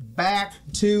gate back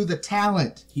to the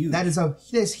talent. Huge.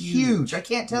 That's huge. I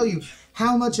can't tell you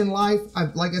how much in life.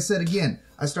 Like I said again,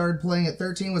 I started playing at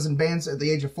 13. Was in bands at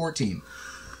the age of 14.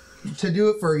 To do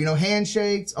it for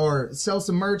handshakes or sell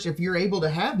some merch, if you're able to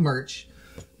have merch,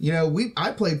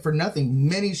 I played for nothing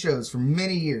many shows for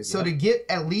many years. So to get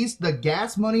at least the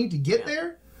gas money to get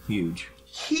there, Huge.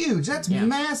 huge. That's Yeah.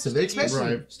 massive. Especially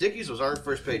Right. Stickies was our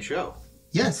first paid show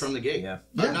yes. from the gate. Yeah.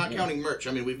 Not counting merch.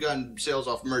 I mean, we've gotten sales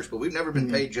off merch, but we've never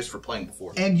been paid just for playing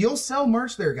before. And you'll sell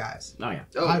merch there, guys. Oh yeah.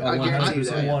 Oh, I- I guarantee you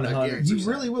that. 100%. I guarantee You that.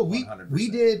 really will. We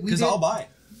 100%. did. Because I'll buy it.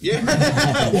 Yeah.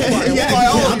 Yeah, buy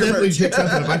all I'll of your definitely merch. pick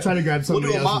something up. I try to grab somebody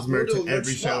We'll do a else's mock- merch we'll do at a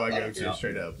every merch show I swap. go to, Yeah.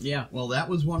 straight up. Yeah. Well, that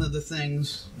was one of the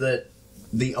things that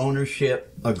the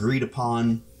ownership agreed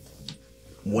upon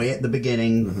way at the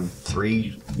beginning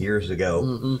 3 years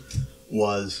ago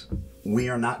was we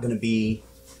are not going to be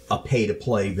a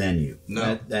pay-to-play venue.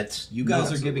 No. That's You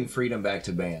guys no. are giving freedom back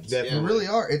to bands. We really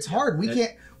are. It's hard.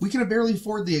 We can barely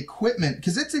afford the equipment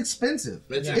because it's expensive.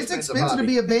 It's an It's expensive expensive to hobby.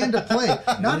 be a band to play.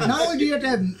 Not only do you have to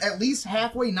have at least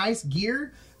halfway nice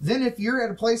gear, then if you're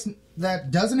at a place that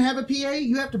doesn't have a PA,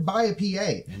 you have to buy a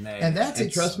PA, and that's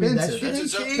and trust me, that expensive. shit That's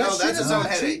its own, That no, shit that's is its own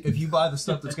not headache. If you buy the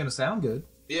stuff that's going to sound good,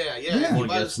 Yeah. Yeah. You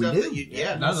buy the Yes, we stuff do. that you.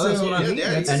 Yeah. No, that's what I mean. Yeah,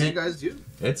 That's- yes, and you it- guys do.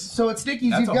 it's So at Stickies,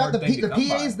 That's you've a got hard the thing to come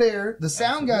PA's by. there, the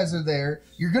sound guys are there.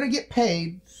 You're gonna get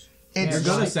paid. It's you're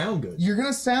going to like- sound good. You're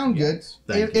gonna sound good.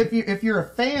 Thank If you're a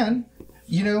fan,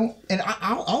 and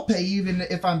I'll pay you even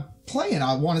if I'm playing.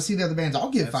 I want to see the other bands. I'll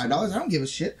give $5. I don't give a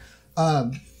shit.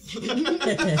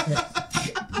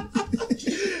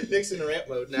 Nick's in the rant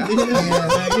mode now.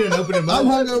 Yeah, Get an open him I'm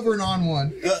up. hungover and on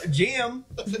one. Jim.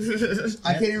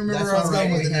 I can't even remember That's where I was all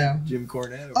going right. with it now. Jim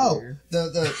Cornette over Oh, here.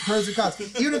 the pros and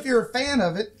cons. Even if you're a fan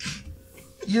of it,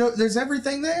 there's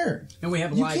everything there. And we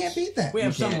have You lights. can't beat that. We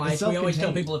have You some can't. lights. It's We always tell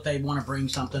self-contained. people if they want to bring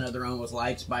something of their own with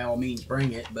lights, by all means,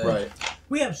 bring it. But Right.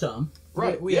 we have some.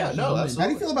 Right. We Yeah, have no, some. absolutely. How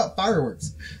do you feel about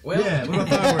fireworks? Well, Yeah, what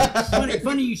about fireworks?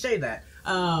 funny you say that.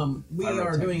 We I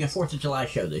are like doing a 4th of July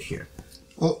show this year.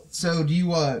 Well, so do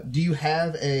you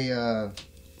have a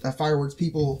fireworks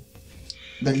people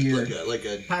that you're Like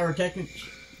a Pyrotechnics?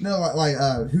 no like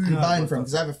who are you buying from?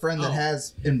 Because I have a friend that Oh.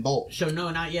 has in bulk. So no,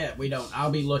 not yet. We don't.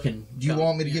 I'll be looking. Do you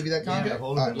want me to give you that contact?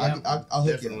 hold it. All right, I'll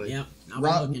hit Definitely. you. Yeah, I'll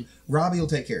Rob, be looking. Robbie will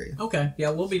take care of you. Okay,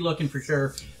 yeah, we'll be looking for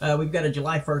sure. We've got a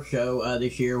July 1st show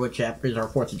this year, which is our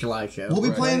 4th of July show. We'll be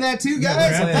Right. playing that too, Yeah,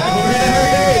 guys. we're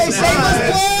Hey, playing shameless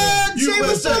that. plug!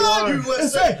 Shameless plug!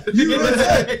 USA.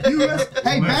 USA!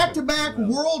 Hey, back-to-back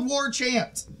World War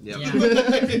champs. Yeah.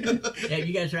 yeah,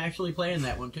 you guys are actually playing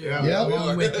that one too. Yeah, Yeah, along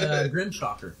we are. with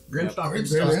Grimstalker. Grimstalker.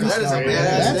 Grimstalker. That is a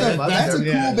badass name. That's a cool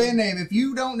Yeah. band name. If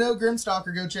you don't know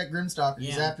Grimstalker, go check Grimstalker.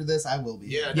 Because Yeah. after this, I will be.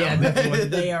 Yeah. Yeah, No.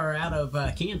 they are out of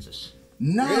Kansas.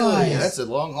 Nice. Really? That's a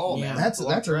long haul, Yeah. man. That's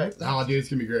a track. Oh, dude, it's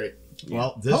gonna be great.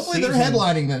 Well, this Hopefully season, they're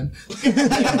headlining then.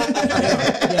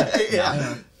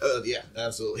 Yeah,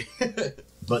 absolutely.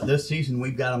 But this season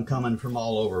we've got them coming from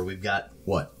all over. We've got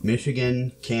what?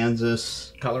 Michigan,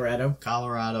 Kansas, Colorado,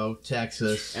 Colorado,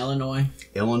 Texas, Illinois.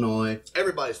 Illinois.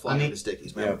 Everybody's flying I mean- to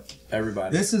Stickies, man. Yep,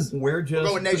 everybody. This is We're just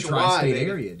going the nationwide, tri-state baby.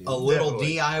 area, dude. a little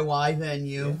Definitely. DIY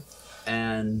venue,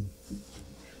 and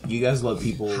You guys let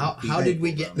people. how did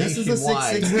we get This is a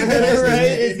nationwide? 6-6. Right?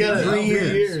 It's got 3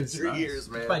 years. 3 years,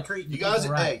 man. By treating You guys,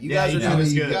 people right. hey, you guys are Yeah, doing,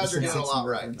 you you know, guys are doing a 6-6 lot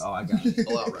right. Oh, I got it. A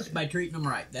lot right. By treating them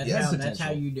right. That's Yes. that's how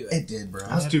you do it. It did, bro.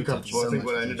 I was too comfortable. So I think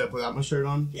much when I ended up without my shirt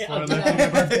on. Yeah. For my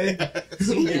birthday.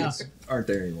 Yeah. Aren't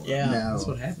there anymore? Yeah. No. That's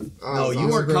what happened. No, you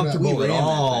were weren't comfortable We at ran that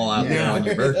all out thing. there Yeah. on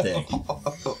your birthday.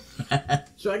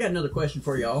 So I got another question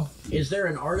for y'all. Is there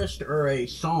an artist or a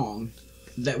song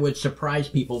that would surprise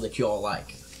people that y'all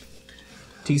like?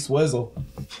 T Swizzle.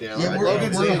 Yeah, Yeah, right. we're-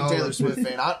 Logan's we're- a big Taylor Swift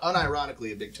fan.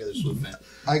 Unironically, a big Taylor Swift fan.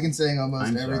 I can sing almost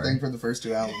I'm everything sorry. for the first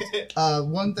 2 albums.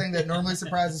 One thing that normally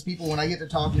surprises people when I get to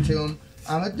talking to them,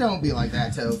 I'm like, don't be like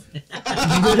that, Tove.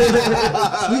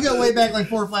 We go way back like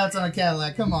 4 flats on a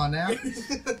Cadillac. Come on now.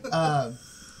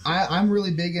 I'm really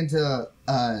big into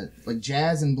like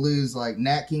jazz and blues, like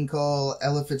Nat King Cole,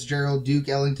 Ella Fitzgerald, Duke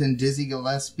Ellington, Dizzy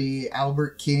Gillespie,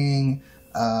 Albert King.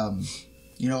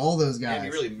 You know, all those guys. Man,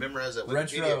 you really memorized that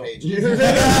Retro. Wikipedia page.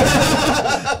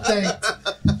 Thanks.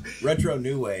 Retro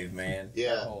New Wave, man.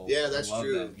 Yeah, Oh, yeah, that's I love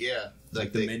true. that. Yeah,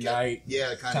 Like the midnight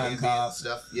yeah, kind of time ambient cop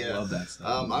stuff. Yeah, Love that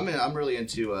stuff. I'm really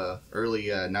into early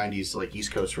 '90s like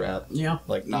East Coast rap, Yeah.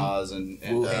 like Nas and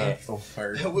Wu-Tang. Or-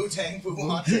 Wu Tang, Wu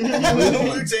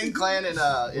Tang Clan, and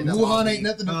Wuhan ain't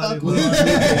nothing to fuck with.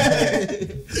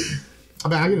 I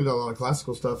mean, I get into a lot of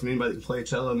classical stuff, and anybody that can play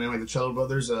cello, man, like the Cello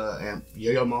Brothers, and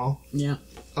Yo-Yo Ma. Yeah.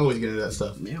 I always get into that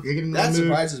stuff. Yeah. You get into That that mood.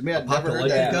 surprises me. I've never heard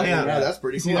Apocalyptic. that. Yeah. Yeah, that's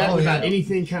pretty See, cool. that Oh, about yeah.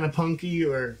 anything kind of punky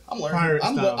or I'm learning. pirate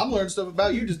style. I'm learning stuff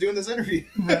about you just doing this interview.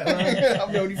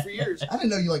 I've known you for years. I didn't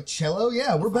know you like cello.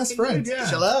 Yeah, we're best friends. Yeah.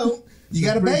 Hello. You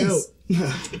got a Pretty bass. dope.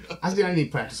 I think I need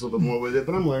to practice a little bit more with it,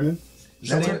 but I'm learning.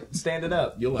 Stand it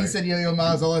up. You'll learn. He said Yo-Yo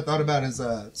Ma's all I thought about is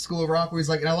School of Rock, where he's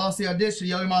like, and I lost the audition,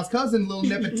 Yo-Yo Ma's cousin, Little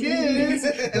Nepotiz.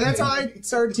 And that's how I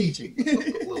started teaching. A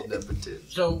little nepotism.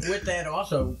 So with that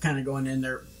also kind of going in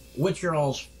there, what's your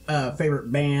all's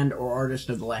favorite band or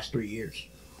artist of the last 3 years?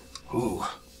 Ooh.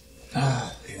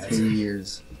 2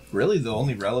 years. Really, the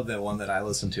only relevant one that I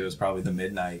listen to is probably the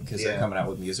Midnight because they're Yeah. coming out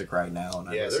with music right now, and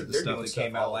I Yeah, listen to they're stuff doing that stuff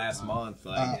came all out the last time. month.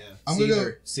 Like I'm gonna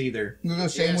go. Seether. I'm gonna go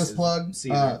shameless Yes. plug.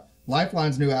 Seether.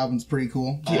 Lifeline's new album's pretty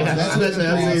cool. Yeah, That's that's pretty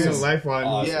a awesome. lifeline.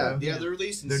 Awesome. Yeah, yeah, they're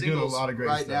releasing They're doing a singles lot of great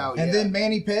right stuff. now. And yeah. then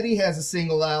Manny Petty has a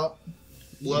single out,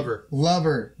 Lover.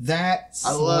 Lover. That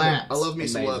I love slaps. it. I love me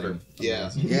some Amazing. Lover.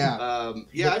 Yeah. Yeah.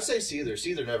 Yeah, I'd say Seether.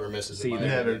 Seether never misses in my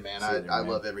Seether. opinion, man. Seether, I man.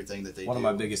 love everything that they One do. of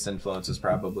my biggest influences,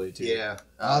 probably too. Yeah.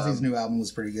 Ozzy's new album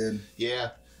was pretty good. Yeah.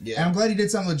 And I'm Yeah. glad he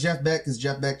did something with Jeff Beck because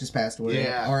Jeff Beck just passed away.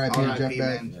 Yeah. R.I.P. to Jeff R.I.P.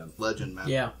 Beck. man. Yeah. Legend, man.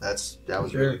 Yeah. That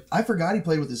was Sure. really. I forgot he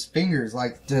played with his fingers,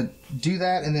 like to do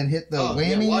that and then hit the Oh,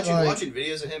 yeah, whammy. like, watching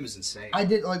videos of him is insane. I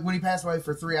did like when he passed away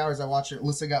for 3 hours. I watched it.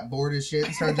 Alyssa got bored as shit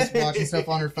and started just watching stuff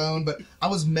on her phone. But I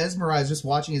was mesmerized just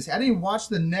watching his. I didn't even watch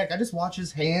the neck. I just watched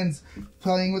his hands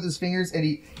playing with his fingers, and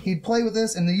he'd play with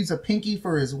this and then use a pinky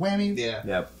for his whammy. Yeah.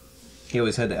 Yep. He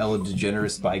always had the Ellen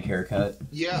DeGeneres spike haircut.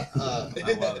 Yeah. I love it,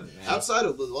 man. Outside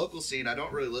of the local scene, I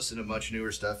don't really listen to much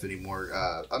newer stuff anymore.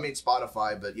 I mean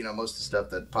Spotify, but most of the stuff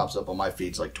that pops up on my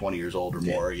feed's like 20 years old or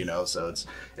more. So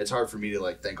it's hard for me to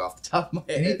like think off the top of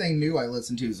my head. Anything new I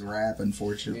listen to is rap,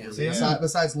 unfortunately. Yeah.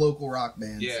 Besides local rock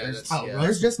bands, Yeah, there's, that's- yeah.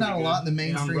 there's just not a Pretty lot in the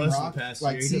good. mainstream Russ in the rock. past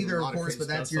Like year, he does a Seether, lot of of course, great but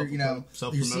that's stuff, your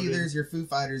self-promoted. Seethers, your Foo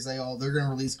Fighters. They're gonna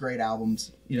release great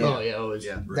albums. Oh, yeah, always.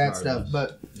 Yeah. That stuff.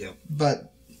 Yeah. But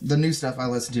the new stuff I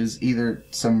listen to is either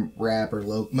some rap or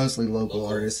mostly local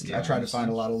artists. Yeah, I try to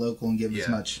find a lot of local and give as Yeah.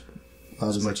 much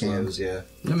love as I can. Yeah.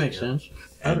 That makes sense.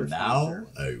 And now,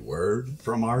 a word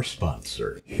from our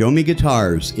sponsor. Show Me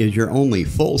Guitars is your only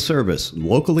full-service,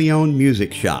 locally owned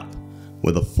music shop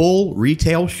with a full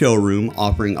retail showroom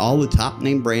offering all the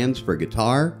top-name brands for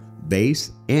guitar,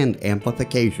 bass, and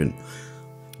amplification.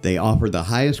 They offer the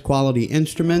highest quality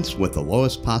instruments with the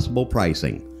lowest possible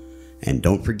pricing. And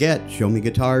don't forget, Show Me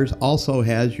Guitars also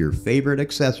has your favorite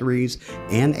accessories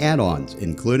and add-ons,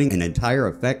 including an entire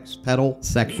effects pedal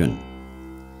section.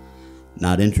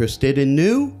 Not interested in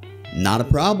new? Not a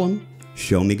problem.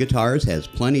 Show Me Guitars has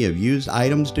plenty of used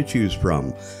items to choose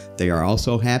from. They are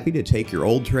also happy to take your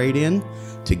old trade-in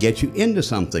to get you into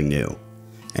something new.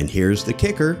 And here's the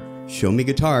kicker. Show Me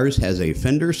Guitars has a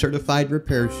Fender certified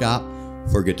repair shop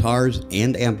for guitars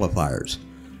and amplifiers.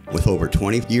 With over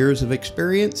 20 years of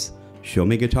experience, Show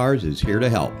Me Guitars is here to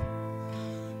help.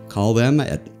 Call them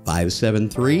at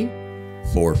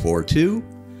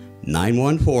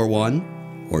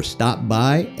 573-442-9141 or stop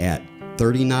by at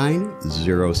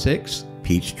 3906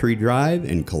 Peachtree Drive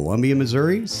in Columbia,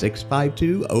 Missouri,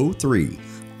 65203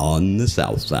 on the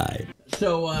south side.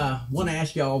 So, want to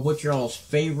ask y'all what y'all's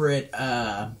favorite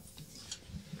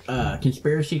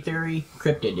conspiracy theory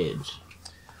cryptid is.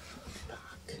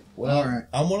 Well, All right.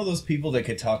 I'm one of those people that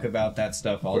could talk about that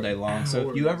stuff all day long.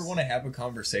 So if you ever want to have a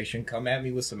conversation, come at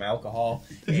me with some alcohol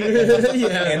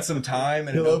and some time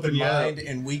and an He'll open open you up. mind,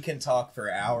 and we can talk for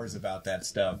hours about that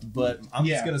stuff. But I'm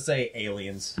just going to say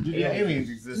aliens. Yeah, aliens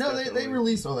exist. No, they definitely.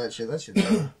 released all that shit. That shit.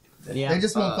 They Yeah.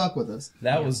 just won't fuck with us.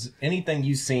 That was, anything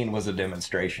you seen was a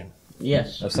demonstration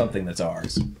Yes. of something that's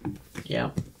ours.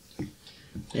 Yeah.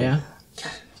 Yeah.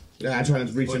 Yeah, I try not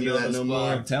to reach into that no more.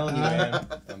 I'm telling you, man. I'm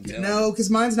telling you. No,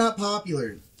 because mine's not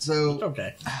popular. So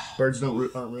Okay. Birds aren't real.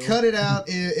 cut it out.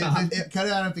 Cut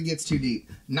it out if it gets too deep.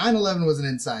 9/11 was an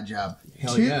inside job.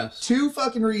 Hell two, yes. two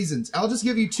fucking reasons. I'll just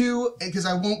give you two because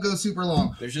I won't go super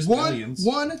long. There's just one. billions.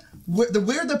 One where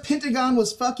the Pentagon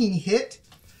was fucking hit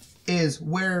is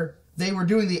where they were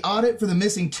doing the audit for the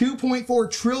missing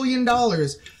 $2.4 trillion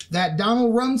that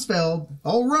Donald Rumsfeld,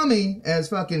 old Rummy, as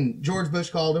fucking George Bush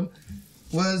called him,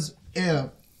 was.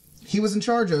 He was in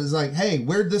charge of. It was like, hey,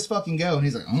 where'd this fucking go? And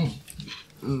he's like, I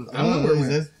don't know where it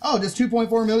went. Oh, just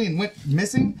 2.4 million went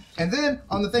missing. And then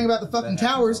on the thing about the fucking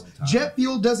towers, jet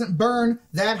fuel doesn't burn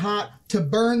that hot to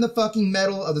burn the fucking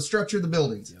metal of the structure of the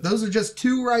buildings. Those are just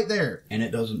two right there. And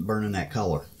it doesn't burn in that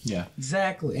color. Yeah.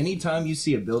 Exactly. Anytime you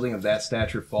see a building of that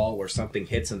stature fall where something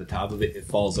hits in the top of it, it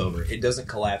falls over. It doesn't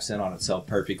collapse in on itself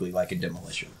perfectly like a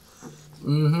demolition.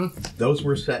 Those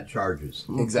were set charges.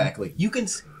 Exactly. You can...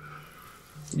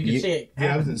 You can see it.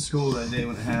 Yeah, I was in school that day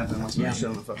when it happened. Yeah.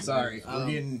 Showing the fucking Sorry. We're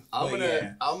getting... I'm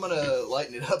well, gonna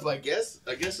lighten it up. I guess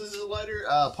this is a lighter.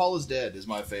 Paul is Dead is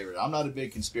my favorite. I'm not a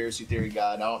big conspiracy theory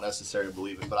guy, and I don't necessarily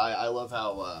believe it, but I love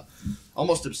how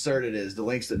almost absurd it is. The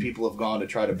lengths that people have gone to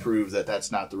try to prove that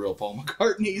that's not the real Paul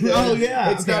McCartney. Oh, yeah.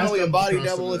 It's Okay, not I only a still body trust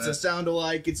double; some of it's a that. sound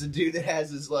alike. It's a dude that has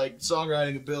his like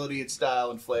songwriting ability and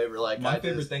style and flavor. Like My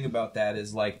favorite thing about that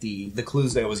is like the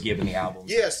clues that was given the albums.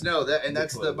 Yes, no,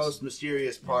 that's the clues. most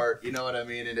mysterious part. You know what I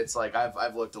mean? And it's like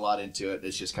I've looked a lot into it.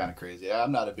 It's just kind of crazy.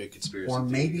 I'm not a big conspiracy. Or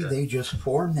maybe theory guy. they just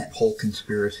formed that whole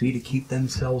conspiracy to keep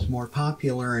themselves more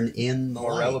popular and in the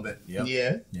More light. relevant. Yep.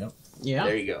 Yeah. Yep. Yeah.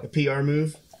 There you go. A PR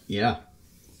move. Yeah.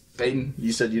 Peyton,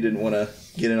 you said you didn't want to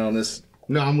get in on this.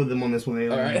 No, I'm with them on this one.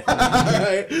 All right. All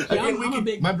right. Yeah, I'm a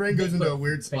big, My brain goes into a Bigfoot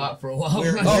weird fan. spot for a while.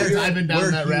 We're I've been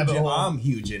down that huge, rabbit hole. I'm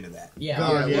huge into that. Yeah.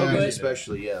 God, Yeah, yeah. Logan Bigfoot,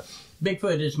 especially, yeah.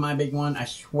 Bigfoot is my big one. I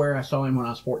swear I saw him when I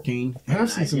was 14. I've and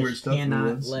seen some I weird just stuff in the cannot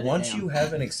woods. let it Once down. you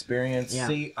have an experience, Yeah.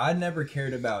 see, I never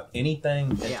cared about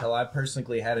anything until I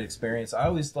personally had an experience. I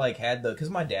always like had because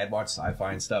my dad watched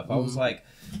sci-fi and stuff. I was like,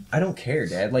 I don't care,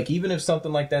 Dad. Like even if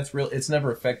something like that's real, it's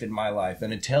never affected my life.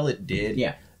 And until it did,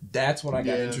 Yeah. that's when I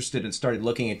got interested and started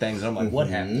looking at things. And I'm like, what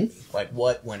happened? Like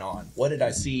what went on? What did I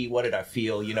see? What did I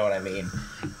feel? You know what I mean?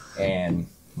 And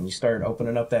when you start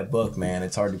opening up that book, man,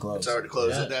 it's hard to close. It's hard to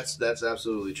close Yeah. it. That's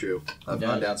absolutely true. I've Yeah.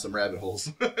 gone down some rabbit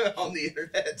holes on the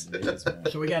internet.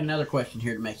 So we got another question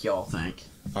here to make y'all think.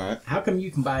 All right. How come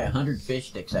you can buy 100 fish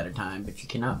sticks at a time, but you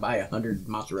cannot buy 100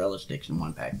 mozzarella sticks in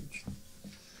one package?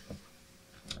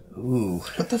 Ooh.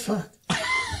 What the fuck?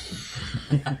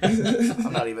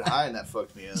 I'm not even high, and that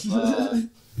fucked me up.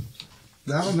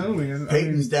 I don't know, man.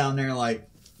 Peyton's down there like,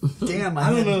 damn, I, I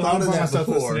don't hadn't know. thought I'm of that myself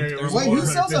in a before. scenario where Wait, more who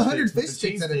sells 100 sticks, but fish the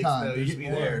sticks at a cheese time? though, you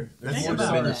get more. Think more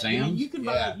about than that. Sam's? You can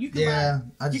buy, Yeah. you can Yeah,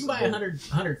 buy, you can buy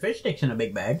 100 fish sticks in a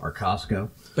big bag, Or Costco.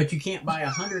 but you can't buy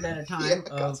 100 at a time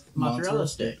Yeah, of mozzarella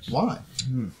sticks. Why?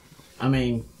 I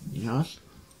mean, you know, it's-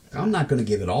 I'm not going to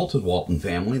give it all to the Walton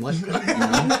family. Let's go. You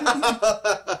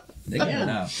know? They got Yeah.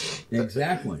 enough.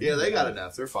 Exactly. Yeah, they got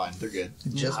enough. They're fine. They're good.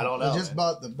 I don't know. I just man.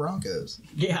 bought the Broncos.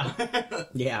 yeah,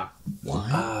 yeah.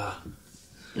 Why?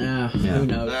 Who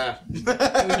knows? Nah.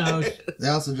 Who knows? They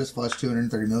also just flushed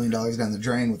 $230 million down the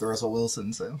drain with Russell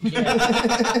Wilson. So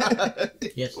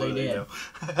Yes, What they do did. know?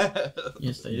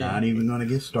 Yes, they did. Not even going to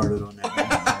get started on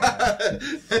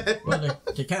that. Well,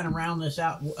 to kind of round this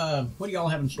out, what do y'all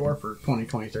have in store for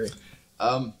 2023?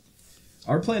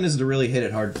 Our plan is to really hit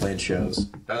it hard playing shows.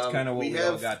 That's kind of what we we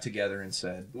all have- got together and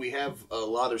said. We have a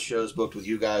lot of shows booked with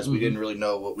you guys. We didn't really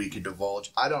know what we could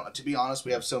divulge. To be honest,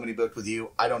 we have so many booked with you.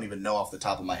 I don't even know off the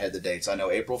top of my head the dates. I know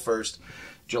April 1st,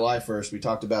 July 1st. We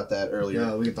talked about that earlier.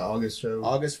 Yeah, we get the August show.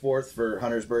 August 4th for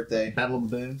Hunter's birthday. Battle of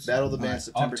the Bands. Battle of the Bands,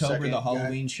 September October, 2nd. the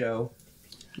Halloween show.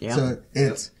 Yeah. So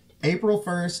it's April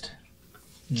 1st,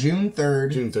 June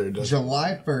 3rd, June 3rd.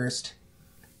 July 1st,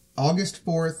 August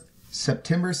 4th,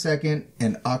 September 2nd,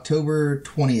 and October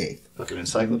 28th. Fucking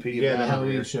encyclopedia. Yeah, the man.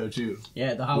 Halloween show too.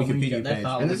 Yeah, the Halloween Wikipedia show. That's page.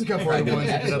 the And there's a Halloween couple show. other ones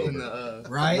that up in the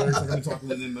Right. Like we talked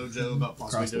with Mojo about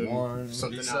possibly Across the doing one.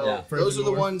 something So out. those are the further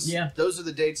north. ones. Yeah. Those are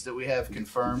the dates that we have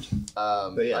confirmed.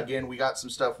 yeah. Again, we got some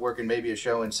stuff working. Maybe a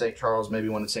show in St. Charles, maybe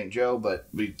one in St. Joe, but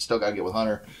we still got to get with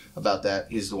Hunter about that.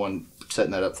 He's the one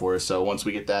setting that up for us. So once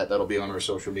we get that, that'll be on our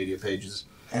social media pages.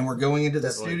 And we're going into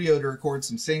the studio to record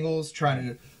some singles, trying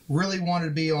to really wanted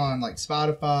to be on like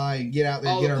Spotify and get out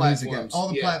there and get our music out. All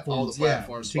the platforms, to get our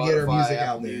Spotify, music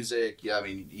Apple out there. Music, yeah, I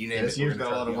mean, you name This it. year's we're got a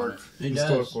gonna lot of try to work It in does.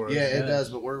 store for us. be on it. Yeah, it Yeah. does,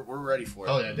 but we're ready for it.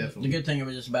 Oh yeah, The definitely. good thing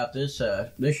was just about this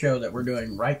this show that we're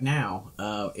doing right now.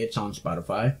 It's on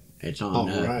Spotify. It's on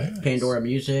right. Pandora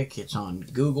Music. It's on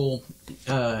Google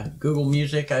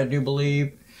Music, I do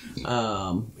believe.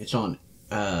 It's on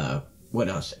what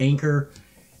else? Anchor,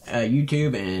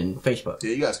 YouTube, and Facebook. Yeah,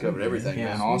 you guys covered everything, Yeah.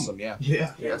 man. Awesome, yeah.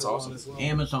 Yeah, That's awesome.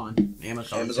 Amazon.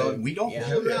 Amazon. We don't Yeah.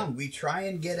 go around. We try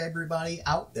and get everybody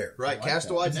out there. Right, Like cast a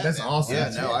that. wide net. That's man. awesome. Yeah,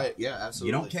 That's no, it. yeah, absolutely.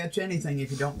 You don't catch anything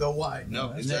if you don't go wide. No,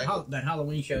 And exactly. that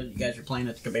Halloween show that you guys are playing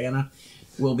at the Cabana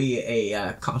will be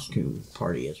a costume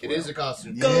party as well. It is a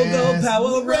costume. Yes.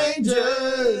 Power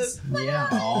Rangers! Yeah,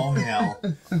 Oh hell!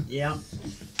 yeah.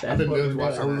 I've That's been what we're doing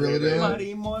watching doing. Are we really doing it?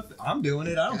 Mighty Morphin. I'm doing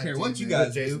it. I don't care what you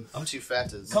guys do. I'm too fat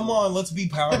to. Come on, let's be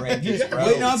Power Rangers, bro.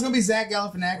 Wait, no, it's gonna be Zach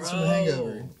Galifianakis from The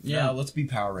Hangover. Yeah. No, let's be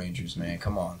Power Rangers, man.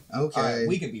 Come on. Okay. All right,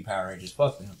 we can be Power Rangers.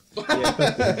 Fuck them.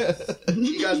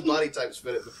 You guys' body types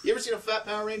fit it. You ever seen a fat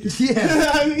Power Ranger?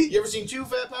 Yeah. You ever seen two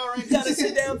fat Power Rangers? Gotta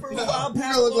sit down for a while, We're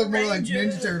gonna look like more like Ranger.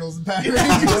 Ninja Turtles and Power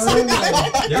Rangers. There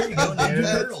you go,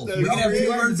 Ninja Turtles. We can have two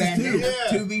We're versus two. Yeah.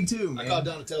 2v2, I man. caught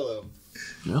Donatello.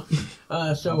 So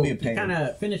I'll be a to painter. kind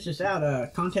of finish this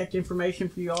out, contact information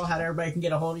for y'all, how everybody can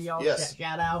get a hold of y'all, Yes.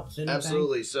 shout outs, anything.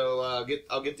 Absolutely. So I'll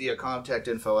get the contact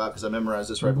info out because I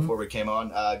memorized this right before we came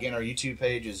on. Again, our YouTube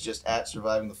page is just at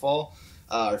Surviving the Fall.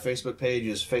 Our Facebook page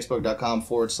is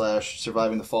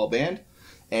facebook.com/Surviving the Fall Band.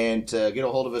 And to get a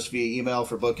hold of us via email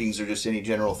for bookings or just any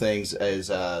general things is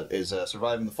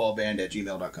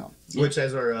survivingthefallband@gmail.com. Which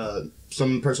has our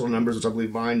some personal numbers, which I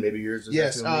believe mine, maybe yours. Is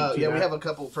Yes, actually linked to we that. have a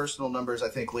couple personal numbers I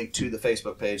think linked to the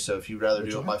Facebook page. So if you'd rather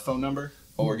do it by phone number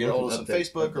or get a hold of us on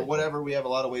Facebook or whatever, we have a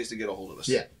lot of ways to get a hold of us.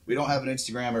 Yeah. We don't have an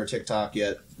Instagram or a TikTok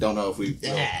yet. Don't know if we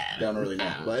don't really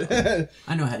know, but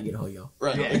I know how to get a hold of y'all.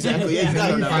 right, exactly. Yeah, you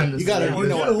gotta know. find us. You gotta Yeah. you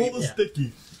know what hold us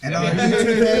sticky. And on our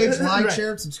YouTube page, like, Right.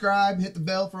 share, subscribe, hit the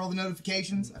bell for all the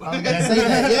notifications. I finally got to say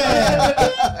that.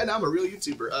 Yeah. And I'm a real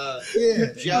YouTuber.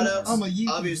 Yeah. Shout outs, I'm a YouTuber.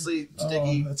 obviously,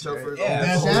 Sticky, that's Topher, great. all Yeah.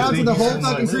 that. Shout out to the whole Thank you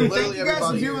fucking so crew. much. Thank you guys for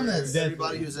Everybody doing here, this.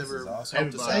 Everybody who's ever This is awesome.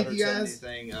 helped us out Thank or you, said guys.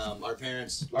 anything. Our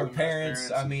parents. Our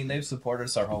parents, I mean, they've supported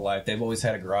us our whole life. They've always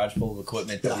had a garage full of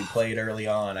equipment that we played early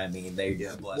on. I mean, they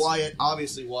blessed us. Wyatt,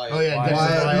 obviously Wyatt. Oh yeah, Wyatt. Wyatt,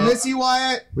 definitely. we miss you,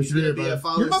 Wyatt. We should He's do gonna be a it, bud.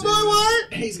 father You're my boy, soon.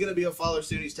 Wyatt. He's gonna be a father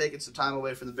soon. He's taking some time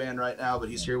away from the band right now, but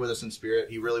he's here with us in spirit.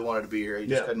 He really wanted to be here. He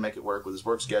just Yeah. couldn't make it work with his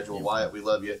work schedule. Wyatt, we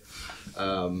love you.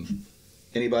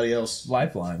 Anybody else?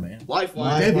 Lifeline, man.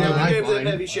 Lifeline. Lifeline. Yeah, we gave them Lifeline.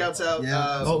 heavy shouts out.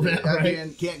 Yeah. Oh, yeah, right.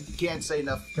 Again, can't say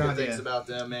enough good God, things yeah. about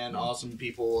them, man. Awesome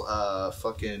people.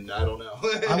 Fucking, I don't know.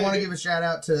 I want to give a shout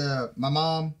out to my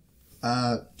mom.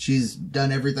 She's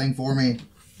done everything for me.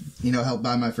 You know, helped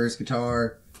buy my first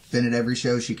guitar. Been at every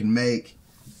show she can make.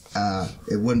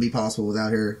 It wouldn't be possible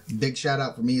without her. Big shout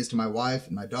out for me is to my wife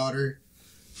and my daughter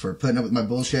for putting up with my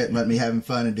bullshit and letting me having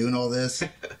fun and doing all this.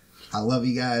 I love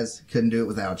you guys. Couldn't do it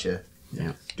without you.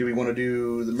 Do we want to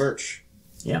do the merch?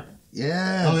 Yeah.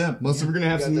 Yeah. Oh yeah, most of we're gonna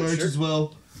have Got some that merch shirt? as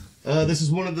well. This is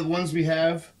one of the ones we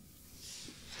have.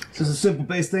 This is a simple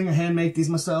base thing. I hand make these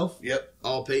myself. Yep.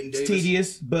 All Peyton It's Davis.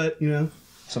 tedious, but you know.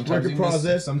 Sometimes Work in you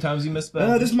process. Sometimes you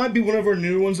misspell. This might be one of our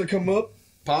newer ones that come up.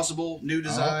 Possible new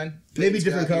design. Maybe Peyton's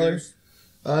different got here. colors.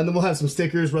 And then we'll have some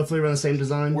stickers roughly around the same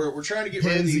design. We're trying to get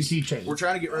rid of Pins and these. keychains. We're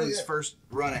trying to get rid of this first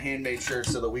run of handmade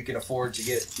shirts so that we can afford to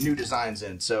get new designs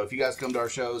in. So if you guys come to our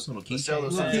shows, let's sell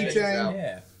those Little things keychain. out.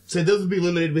 Yeah. So those will be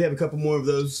limited. We have a couple more of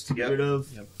those to get Yep. rid of.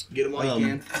 Get them while you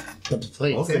can.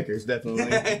 Plain stickers, definitely.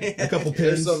 A couple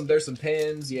pins. There's some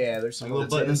pins. Yeah, there's some Little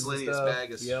little buttons. buttons and Miscellaneous stuff.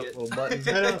 bag of Yep, shit. little buttons.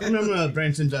 And I'm gonna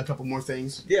branch into a couple more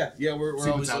things. Yeah, we're See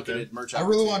always what's out looking there. at merch. I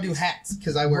really want to do hats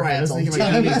because I wear Right, I hats was all the thinking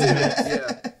time. about doing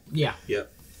opportunities. Yeah. Yeah.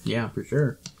 Yep. Yeah, for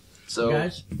sure. So You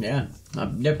guys, yeah. I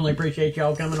definitely appreciate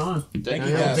y'all coming on. thank you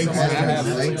you guys guys so so much much for for having us.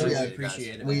 having us. Thank We you.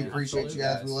 appreciate it. We man. appreciate you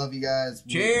guys. We love you guys.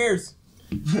 Cheers.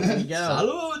 There you go.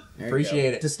 Salud. There you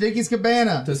Appreciate To it. Sticky's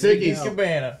Cabana. To Sticky's Sticky's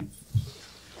Cabana.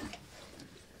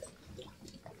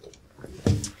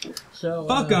 So,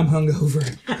 Fuck, I'm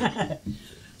hungover.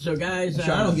 so guys,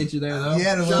 Shine will get you there though.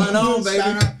 Yeah, the Shine little- on, baby.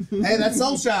 Shine on. Hey, that's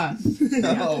Soul Shine.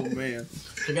 Oh man.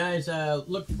 So guys,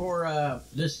 look for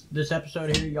this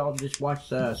episode here. Y'all just watch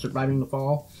Surviving the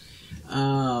Fall.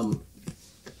 Want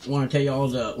to tell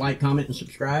y'all to like, comment, and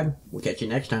subscribe. We'll catch you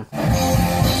next time. Well,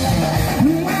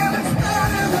 it's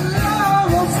better than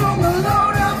love from the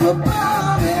Lord up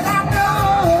above, and I